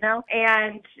cetera, you know?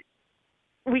 And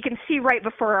we can see right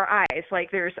before our eyes,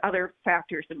 like there's other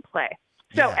factors in play.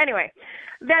 So anyway,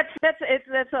 that's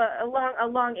a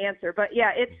long answer, but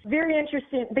yeah, it's very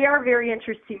interesting. They are very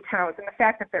interesting towns, and the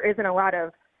fact that there isn't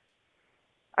a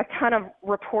ton of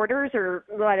reporters or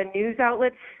a lot of news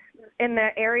outlets in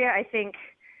that area, I think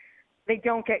it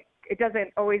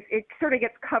sort of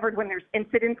gets covered when there's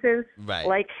incidences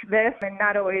like this, and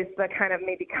not always the kind of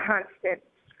maybe constant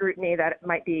scrutiny that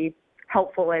might be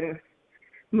helpful in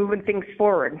moving things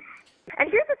forward. And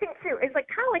here's the thing too, is like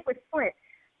kind of like with Flint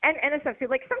and stuff too,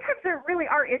 like sometimes there really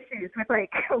are issues with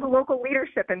like local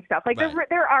leadership and stuff. Like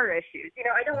there are issues, you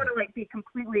know, I don't want to like be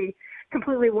completely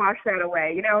wash that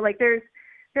away, you know, like there is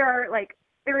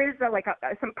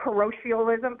some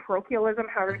parochialism,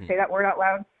 however you say that word out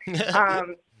loud.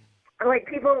 Like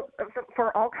people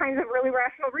for all kinds of really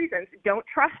rational reasons don't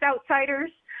trust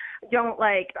outsiders, don't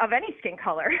like of any skin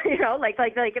color, you know, like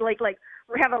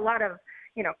we have a lot of,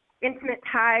 you know, intimate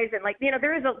ties, and like, you know,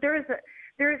 there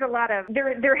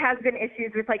has been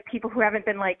issues with like people who haven't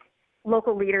been like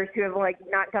local leaders who have like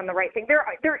not done the right thing.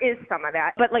 There is some of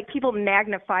that, but like people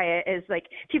magnify it as like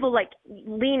people like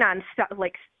lean on stuff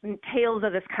like tales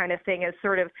of this kind of thing as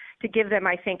sort of to give them,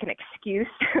 I think, an excuse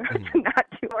to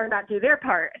not do their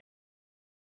part.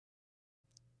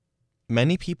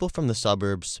 Many people from the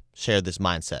suburbs share this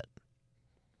mindset.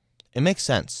 It makes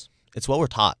sense. It's what we're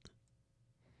taught.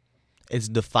 It's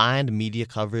defined media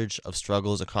coverage of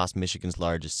struggles across Michigan's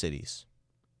largest cities.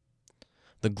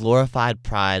 The glorified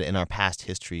pride in our past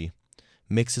history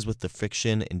mixes with the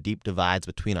friction and deep divides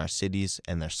between our cities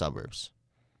and their suburbs.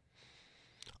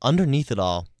 Underneath it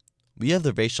all, we have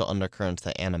the racial undercurrents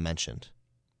that Anna mentioned.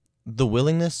 The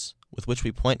willingness with which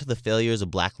we point to the failures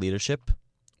of Black leadership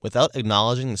without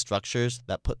acknowledging the structures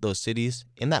that put those cities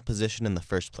in that position in the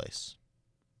first place.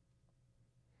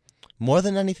 More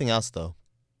than anything else, though,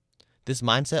 this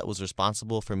mindset was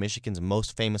responsible for Michigan's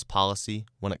most famous policy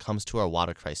when it comes to our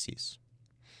water crises: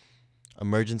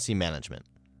 emergency management.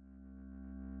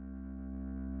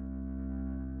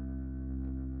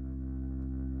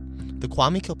 The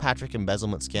Kwame Kilpatrick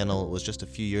embezzlement scandal was just a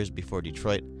few years before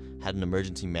Detroit had an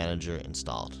emergency manager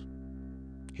installed.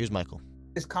 Here's Michael.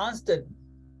 This constant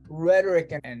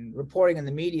rhetoric and reporting in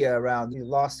the media around these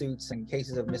lawsuits and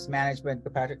cases of mismanagement,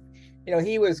 Kilpatrick, you know,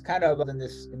 he was kind of in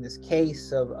this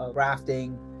case of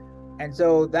rafting, and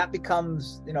so that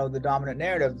becomes, you know, the dominant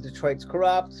narrative. Detroit's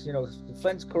corrupt, you know,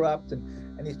 Flint's corrupt,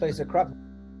 and these places are corrupt.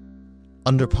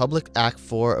 Under Public Act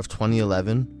 4 of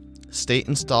 2011,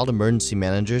 state-installed emergency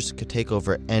managers could take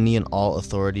over any and all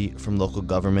authority from local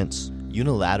governments,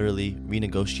 unilaterally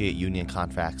renegotiate union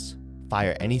contracts,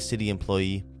 fire any city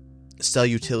employee, sell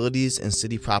utilities and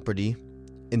city property,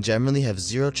 and generally have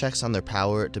zero checks on their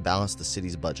power to balance the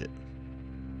city's budget.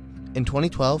 In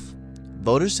 2012,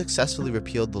 voters successfully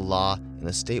repealed the law in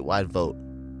a statewide vote,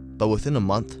 but within a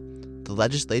month, the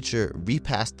legislature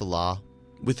repassed the law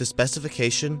with the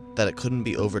specification that it couldn't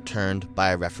be overturned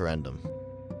by a referendum.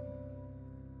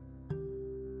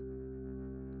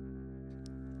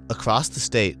 Across the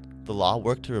state, the law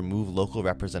worked to remove local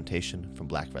representation from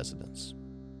Black residents.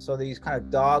 So these kind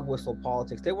of dog whistle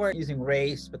politics, they weren't using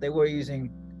race, but they were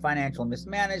using financial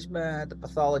mismanagement, the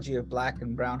pathology of Black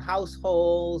and brown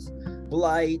households,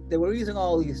 blight. They were using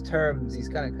all these terms, these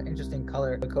kind of interesting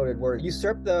color-coded words.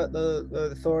 Usurp the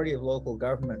authority of local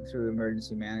government through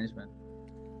emergency management.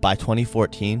 By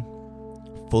 2014,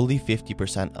 fully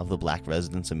 50% of the Black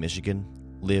residents of Michigan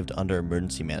lived under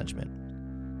emergency management,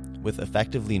 with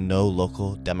effectively no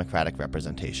local Democratic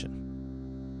representation.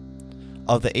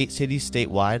 Of the 8 cities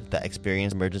statewide that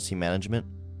experienced emergency management,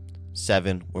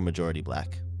 7 were majority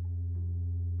Black.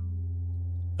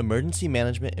 Emergency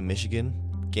management in Michigan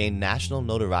gained national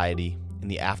notoriety in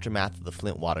the aftermath of the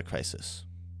Flint water crisis.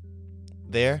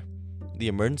 There, the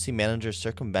emergency manager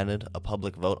circumvented a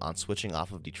public vote on switching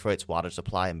off of Detroit's water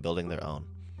supply and building their own,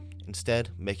 instead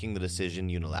making the decision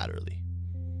unilaterally.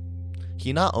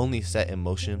 He not only set in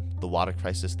motion the water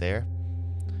crisis there,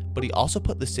 But he also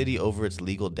put the city over its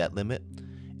legal debt limit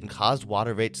and caused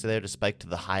water rates there to spike to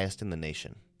the highest in the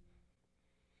nation.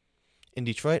 In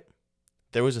Detroit,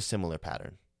 there was a similar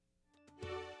pattern.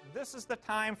 This is the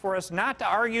time for us not to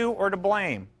argue or to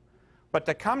blame, but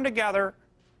to come together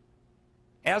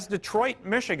as Detroit,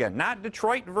 Michigan, not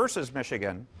Detroit versus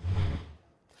Michigan.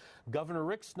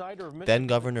 Then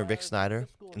Governor Rick Snyder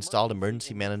installed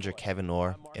emergency manager Kevin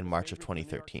Orr in March of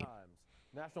 2013.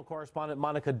 National correspondent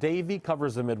Monica Davey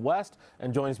covers the Midwest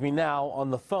and joins me now on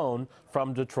the phone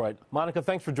from Detroit. Monica,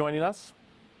 thanks for joining us.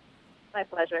 My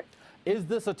pleasure. Is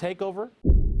this a takeover?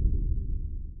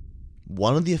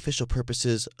 One of the official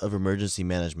purposes of emergency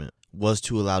management was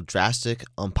to allow drastic,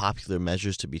 unpopular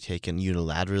measures to be taken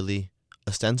unilaterally,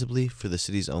 ostensibly for the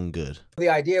city's own good. The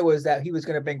idea was that he was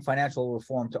going to bring financial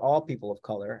reform to all people of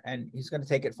color, and he's going to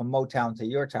take it from Motown to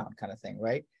your town kind of thing,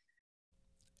 right?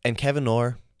 And Kevin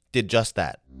Orr did just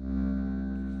that.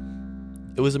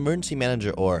 It was emergency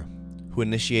manager Orr who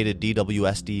initiated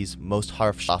DWSD's most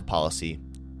harshest policy,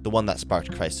 the one that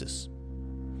sparked crisis.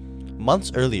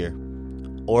 Months earlier,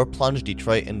 Orr plunged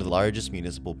Detroit into the largest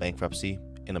municipal bankruptcy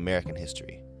in American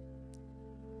history.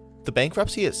 The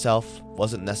bankruptcy itself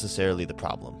wasn't necessarily the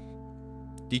problem.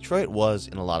 Detroit was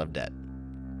in a lot of debt,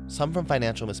 some from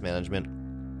financial mismanagement,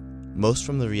 most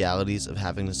from the realities of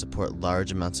having to support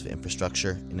large amounts of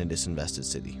infrastructure in a disinvested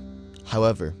city.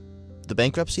 However, the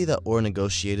bankruptcy that Orr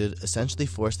negotiated essentially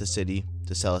forced the city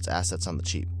to sell its assets on the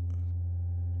cheap.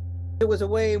 It was a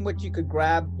way in which you could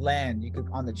grab land,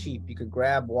 on the cheap, you could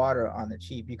grab water on the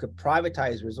cheap, you could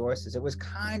privatize resources. It was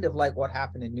kind of like what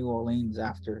happened in New Orleans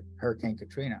after Hurricane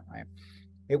Katrina, right?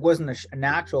 It wasn't a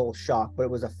natural shock, but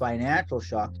it was a financial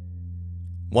shock.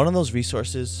 One of those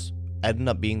resources ended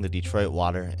up being the Detroit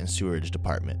Water and Sewerage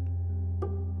Department.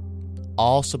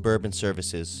 All suburban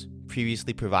services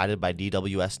previously provided by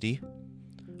DWSD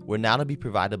were now to be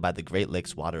provided by the Great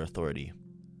Lakes Water Authority,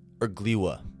 or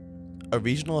GLEWA, a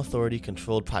regional authority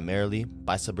controlled primarily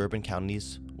by suburban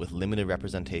counties with limited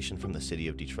representation from the city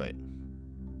of Detroit.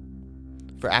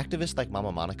 For activists like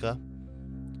Mama Monica,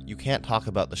 you can't talk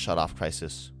about the shutoff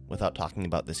crisis without talking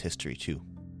about this history too.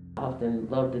 I often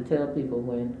love to tell people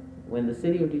when the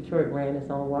city of Detroit ran its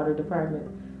own water department,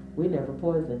 we never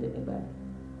poisoned anybody.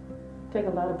 Take a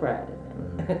lot of pride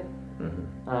in that.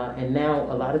 And now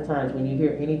a lot of times when you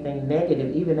hear anything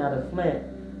negative, even out of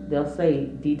Flint, they'll say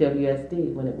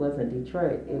DWSD. When it wasn't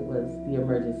Detroit, it was the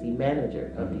emergency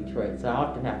manager of Detroit. So I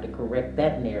often have to correct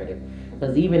that narrative,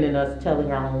 because even in us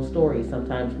telling our own stories,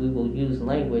 sometimes we will use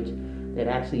language that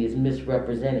actually is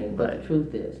misrepresenting what the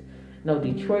truth is. No,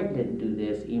 Detroit didn't do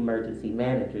this. Emergency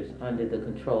managers under the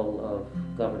control of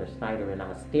Governor Snyder and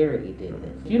austerity did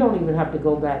this. You don't even have to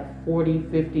go back 40,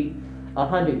 50,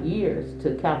 100 years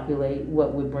to calculate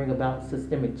what would bring about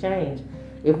systemic change.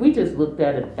 If we just looked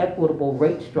at an equitable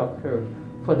rate structure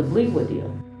for the GLEWA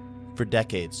deal. For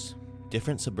decades,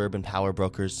 different suburban power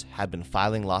brokers had been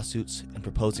filing lawsuits and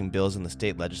proposing bills in the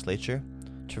state legislature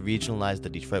to regionalize the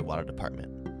Detroit Water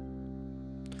Department.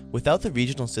 Without the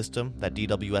regional system that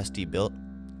DWSD built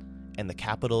and the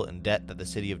capital and debt that the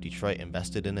city of Detroit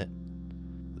invested in it,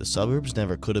 the suburbs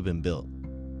never could have been built.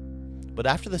 But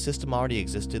after the system already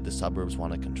existed, the suburbs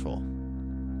wanted control.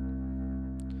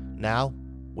 Now,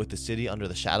 with the city under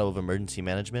the shadow of emergency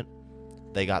management,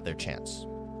 they got their chance.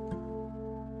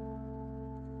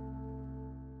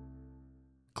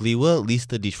 GLEWA leased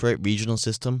the Detroit regional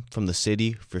system from the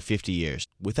city for 50 years,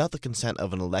 without the consent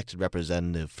of an elected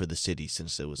representative for the city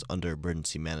since it was under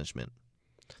emergency management.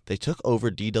 They took over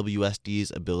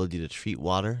DWSD's ability to treat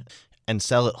water and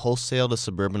sell it wholesale to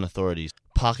suburban authorities,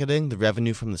 pocketing the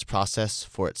revenue from this process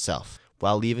for itself,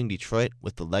 while leaving Detroit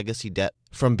with the legacy debt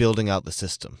from building out the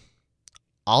system.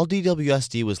 All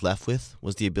DWSD was left with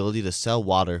was the ability to sell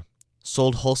water,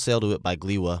 sold wholesale to it by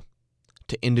GLEWA,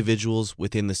 to individuals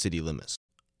within the city limits.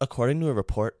 According to a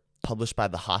report published by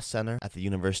the Haas Center at the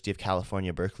University of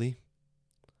California, Berkeley,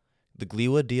 the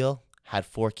GLEWA deal had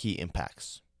 4 key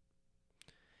impacts.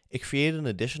 It created an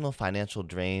additional financial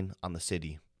drain on the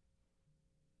city.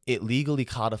 It legally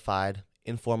codified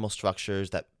informal structures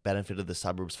that benefited the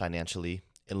suburbs financially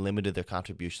and limited their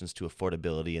contributions to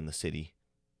affordability in the city.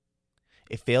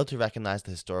 It failed to recognize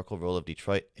the historical role of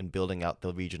Detroit in building out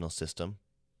the regional system,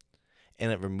 and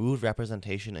it removed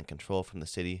representation and control from the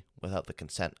city without the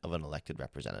consent of an elected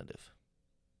representative.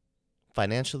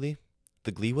 Financially,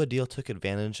 the GLEWA deal took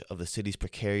advantage of the city's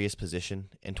precarious position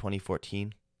in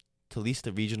 2014 to lease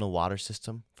the regional water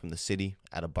system from the city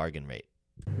at a bargain rate.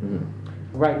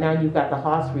 Right now you've got the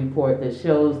Haas report that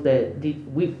shows that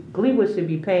GLEWA should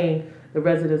be paying the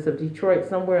residents of Detroit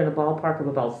somewhere in the ballpark of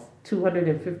about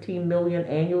 $215 million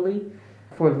annually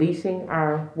for leasing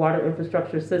our water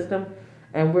infrastructure system,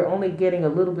 and we're only getting a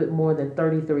little bit more than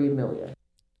 $33 million.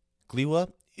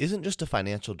 GLEWA isn't just a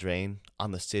financial drain on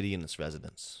the city and its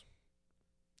residents.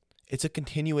 It's a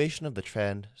continuation of the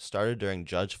trend started during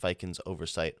Judge Fiken's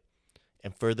oversight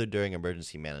and further during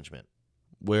emergency management,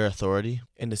 where authority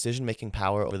and decision-making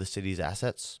power over the city's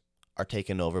assets are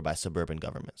taken over by suburban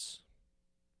governments.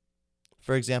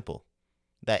 For example,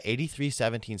 that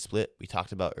 83-17 split we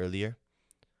talked about earlier,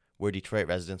 where Detroit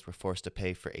residents were forced to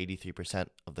pay for 83%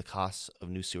 of the costs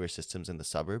of new sewer systems in the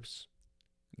suburbs,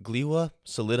 GLEWA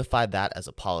solidified that as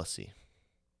a policy.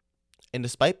 And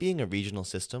despite being a regional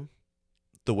system,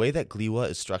 the way that GLEWA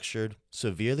is structured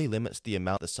severely limits the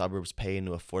amount the suburbs pay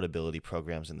into affordability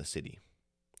programs in the city.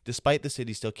 Despite the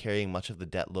city still carrying much of the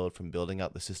debt load from building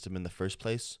out the system in the first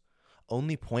place,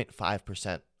 only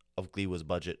 0.5% of GLEWA's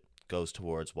budget goes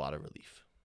towards water relief.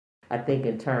 I think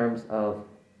in terms of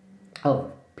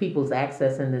people's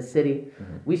access in this city,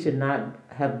 we should not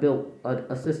have built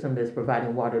a system that's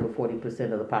providing water to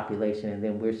 40% of the population, and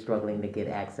then we're struggling to get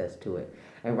access to it.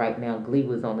 And right now,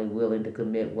 GLEWA is only willing to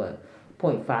commit,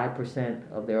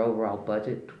 0.5% of their overall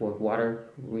budget toward water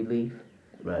relief.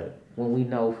 Right. When we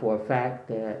know for a fact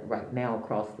that right now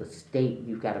across the state,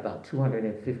 you've got about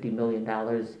 $250 million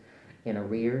in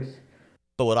arrears.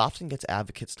 But what often gets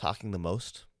advocates talking the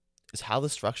most is how the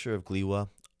structure of GLEWA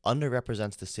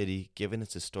underrepresents the city given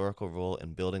its historical role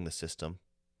in building the system,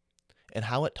 and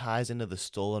how it ties into the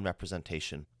stolen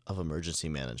representation of emergency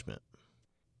management.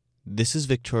 This is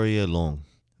Victoria Long.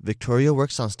 Victoria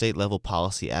works on state-level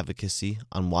policy advocacy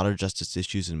on water justice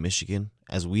issues in Michigan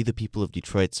as We the People of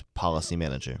Detroit's policy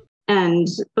manager.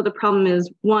 But the problem is,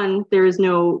 one, there is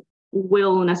no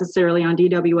will necessarily on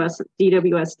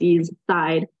DWSD's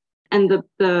side, and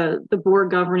the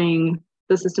board governing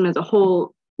the system as a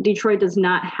whole, Detroit does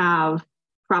not have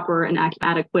proper and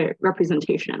adequate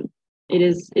representation. It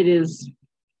is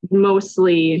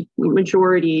mostly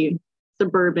majority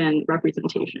suburban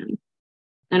representation,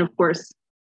 and of course,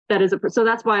 so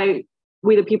that's why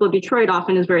We the People of Detroit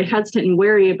often is very hesitant and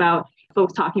wary about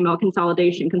folks talking about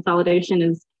consolidation. Consolidation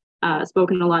is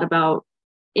spoken a lot about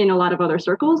in a lot of other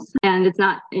circles, and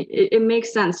it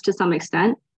makes sense to some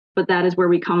extent, but that is where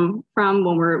we come from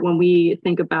when we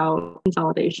think about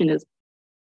consolidation, is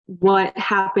what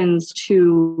happens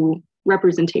to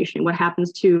representation, what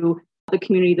happens to the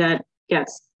community that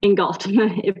gets engulfed,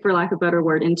 if for lack of a better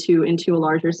word, into a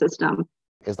larger system.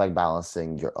 It's like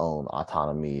balancing your own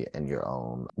autonomy and your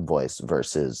own voice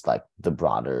versus like the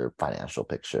broader financial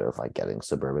picture of like getting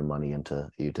suburban money into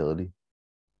utility.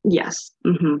 Yes.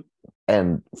 Mm-hmm.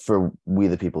 And for We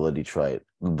the People of Detroit,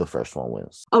 the first one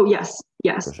wins. Oh, yes,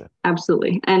 For sure.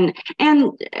 absolutely. And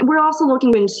we're also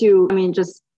looking into,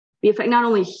 just the effect, not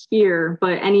only here,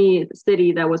 but any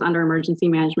city that was under emergency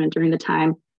management during the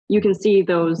time, you can see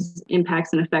those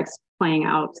impacts and effects playing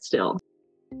out still.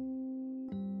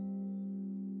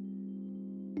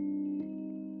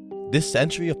 This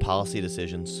century of policy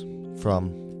decisions,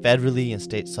 from federally and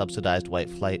state subsidized white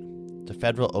flight to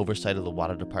federal oversight of the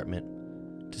water department,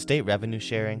 to state revenue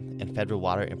sharing and federal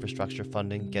water infrastructure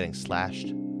funding getting slashed,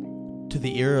 to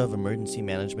the era of emergency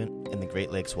management and the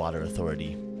Great Lakes Water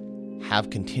Authority, have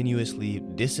continuously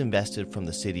disinvested from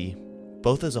the city,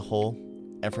 both as a whole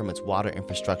and from its water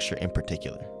infrastructure in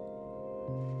particular.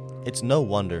 It's no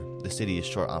wonder the city is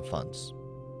short on funds.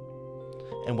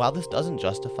 And while this doesn't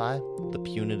justify the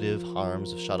punitive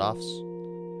harms of shutoffs,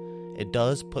 it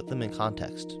does put them in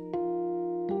context.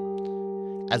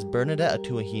 As Bernadette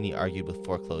Atuahini argued with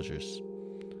foreclosures,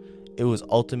 it was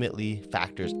ultimately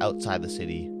factors outside the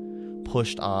city,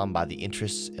 pushed on by the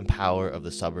interests and power of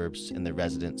the suburbs and their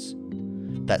residents,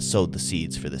 that sowed the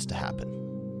seeds for this to happen.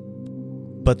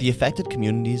 But the affected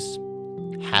communities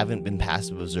haven't been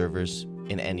passive observers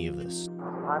in any of this.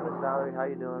 Hi, Miss Valerie. How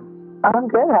you doing? I'm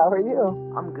good. How are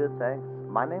you? I'm good, thanks.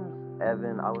 My name's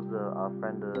Evan. I was a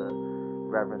friend of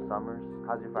Reverend Summers.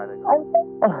 How's your Friday going?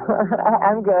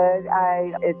 I'm good.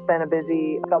 It's been a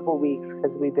busy couple weeks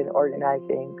because we've been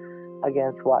organizing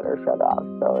against water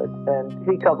shutoffs. So it's been a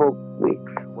busy couple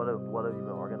weeks. What have you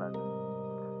been organizing?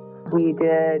 We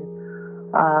did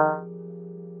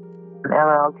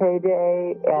MLK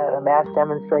Day and a mass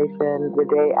demonstration the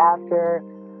day after.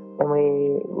 And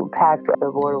we packed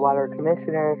the Board of Water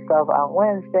Commissioners stuff on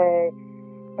Wednesday.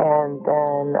 And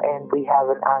we have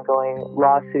an ongoing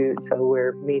lawsuit. So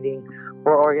we're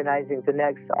organizing. The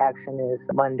next action is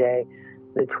Monday,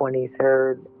 the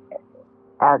 23rd,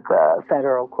 at the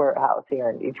federal courthouse here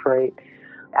in Detroit.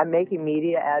 I'm making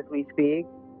media as we speak.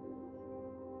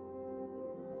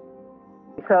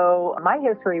 So my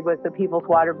history with the People's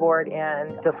Water Board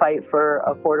and the fight for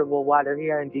affordable water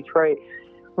here in Detroit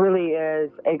really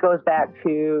is, it goes back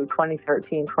to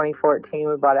 2013, 2014.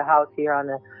 We bought a house here on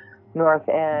the North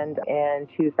End in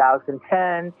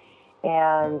 2010.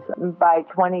 And by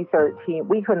 2013,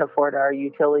 we couldn't afford our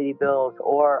utility bills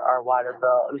or our water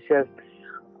bill. It was just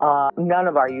none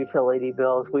of our utility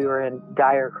bills. We were in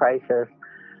dire crisis.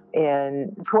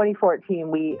 In 2014,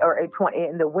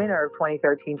 in the winter of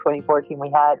 2013, 2014, we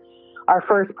had our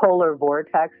first polar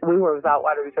vortex. We were without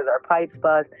water because our pipes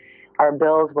bust. Our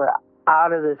bills were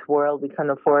out of this world. We couldn't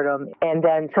afford them. And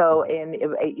then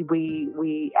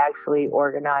we actually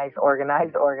organized,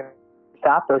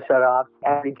 stop those shutoffs.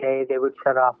 Every day they would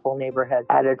shut off whole neighborhoods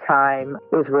at a time.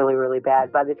 It was really, really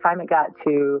bad. By the time it got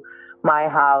to my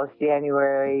house,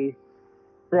 January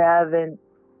 17th,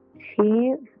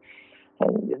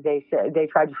 and they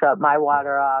tried to shut my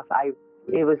water off.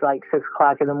 It was like 6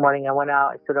 o'clock in the morning. I went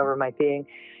out, I stood over my thing,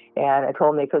 and I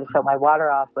told them they couldn't shut my water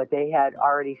off, but they had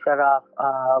already shut off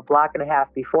a block and a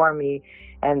half before me.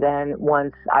 And then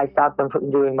once I stopped them from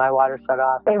doing my water shut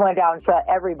off, they went down and shut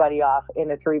everybody off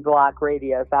in a 3-block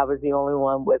radius. I was the only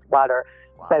one with water,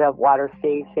 set up water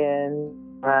stations.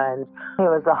 And it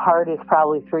was the hardest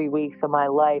probably 3 weeks of my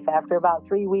life. After about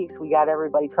 3 weeks, we got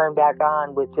everybody turned back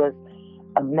on with just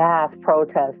a mass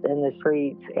protest in the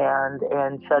streets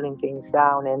and shutting things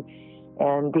down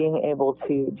and being able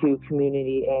to do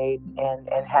community aid and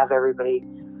have everybody,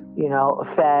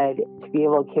 fed. To be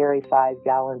able to carry 5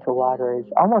 gallons of water is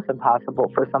almost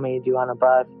impossible for somebody to do on a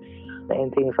bus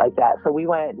and things like that. So we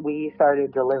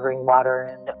started delivering water,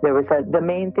 and there was the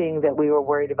main thing that we were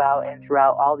worried about, and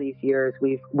throughout all these years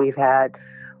we've had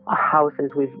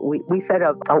houses we set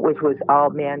up, which was all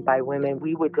manned by women.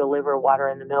 We would deliver water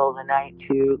in the middle of the night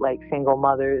to like single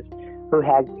mothers who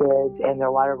had kids and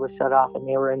their water was shut off and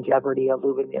they were in jeopardy of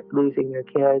losing their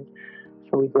kids.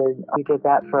 So we did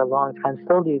that for a long time,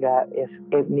 still do that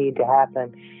if need to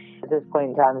happen. At this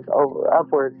point in time, it's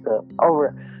upwards of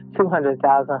over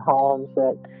 200,000 homes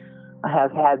that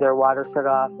have had their water shut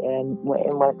off and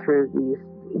went through these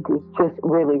just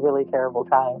really, really terrible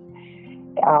times.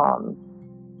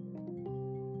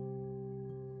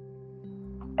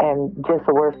 And just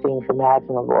the worst things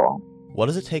imaginable. What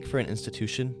does it take for an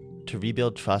institution to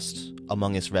rebuild trust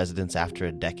among its residents after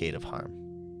a decade of harm?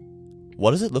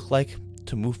 What does it look like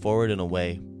to move forward in a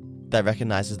way that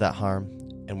recognizes that harm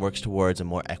and works towards a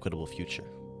more equitable future?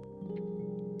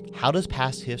 How does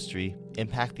past history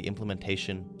impact the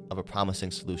implementation of a promising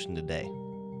solution today?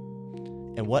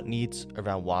 And what needs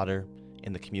around water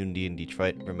in the community in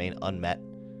Detroit remain unmet?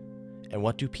 And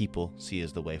what do people see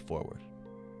as the way forward?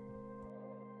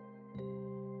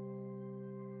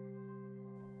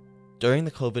 During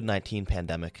the COVID-19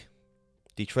 pandemic,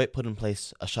 Detroit put in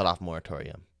place a shutoff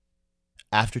moratorium.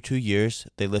 After 2 years,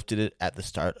 they lifted it at the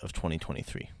start of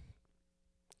 2023.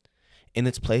 In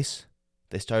its place,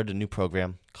 they started a new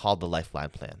program called the Lifeline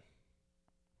Plan.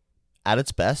 At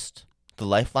its best, the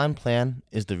Lifeline Plan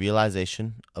is the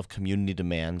realization of community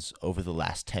demands over the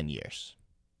last 10 years.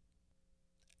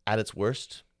 At its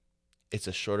worst, it's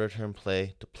a shorter-term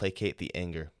play to placate the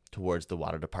anger towards the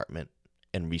water department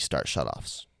and restart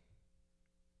shutoffs.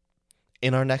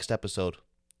 In our next episode,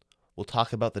 we'll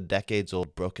talk about the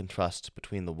decades-old broken trust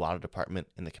between the water department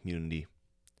and the community,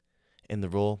 and the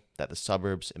role that the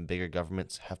suburbs and bigger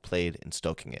governments have played in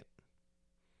stoking it.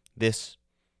 This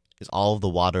is all of the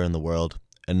water in the world,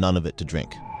 and none of it to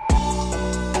drink.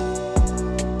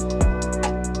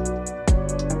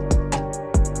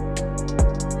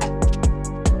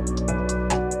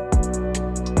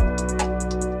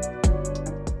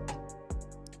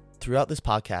 Throughout this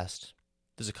podcast,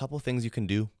 there's a couple things you can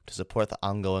do to support the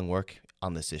ongoing work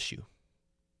on this issue.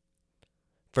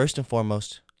 First and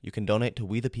foremost, you can donate to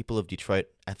We the People of Detroit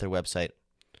at their website,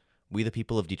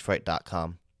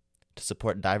 wethepeopleofdetroit.com, to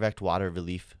support direct water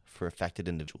relief for affected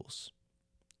individuals.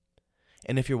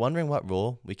 And if you're wondering what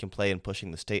role we can play in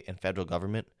pushing the state and federal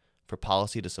government for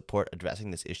policy to support addressing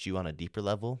this issue on a deeper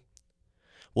level,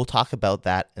 we'll talk about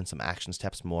that and some action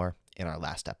steps more in our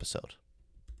last episode.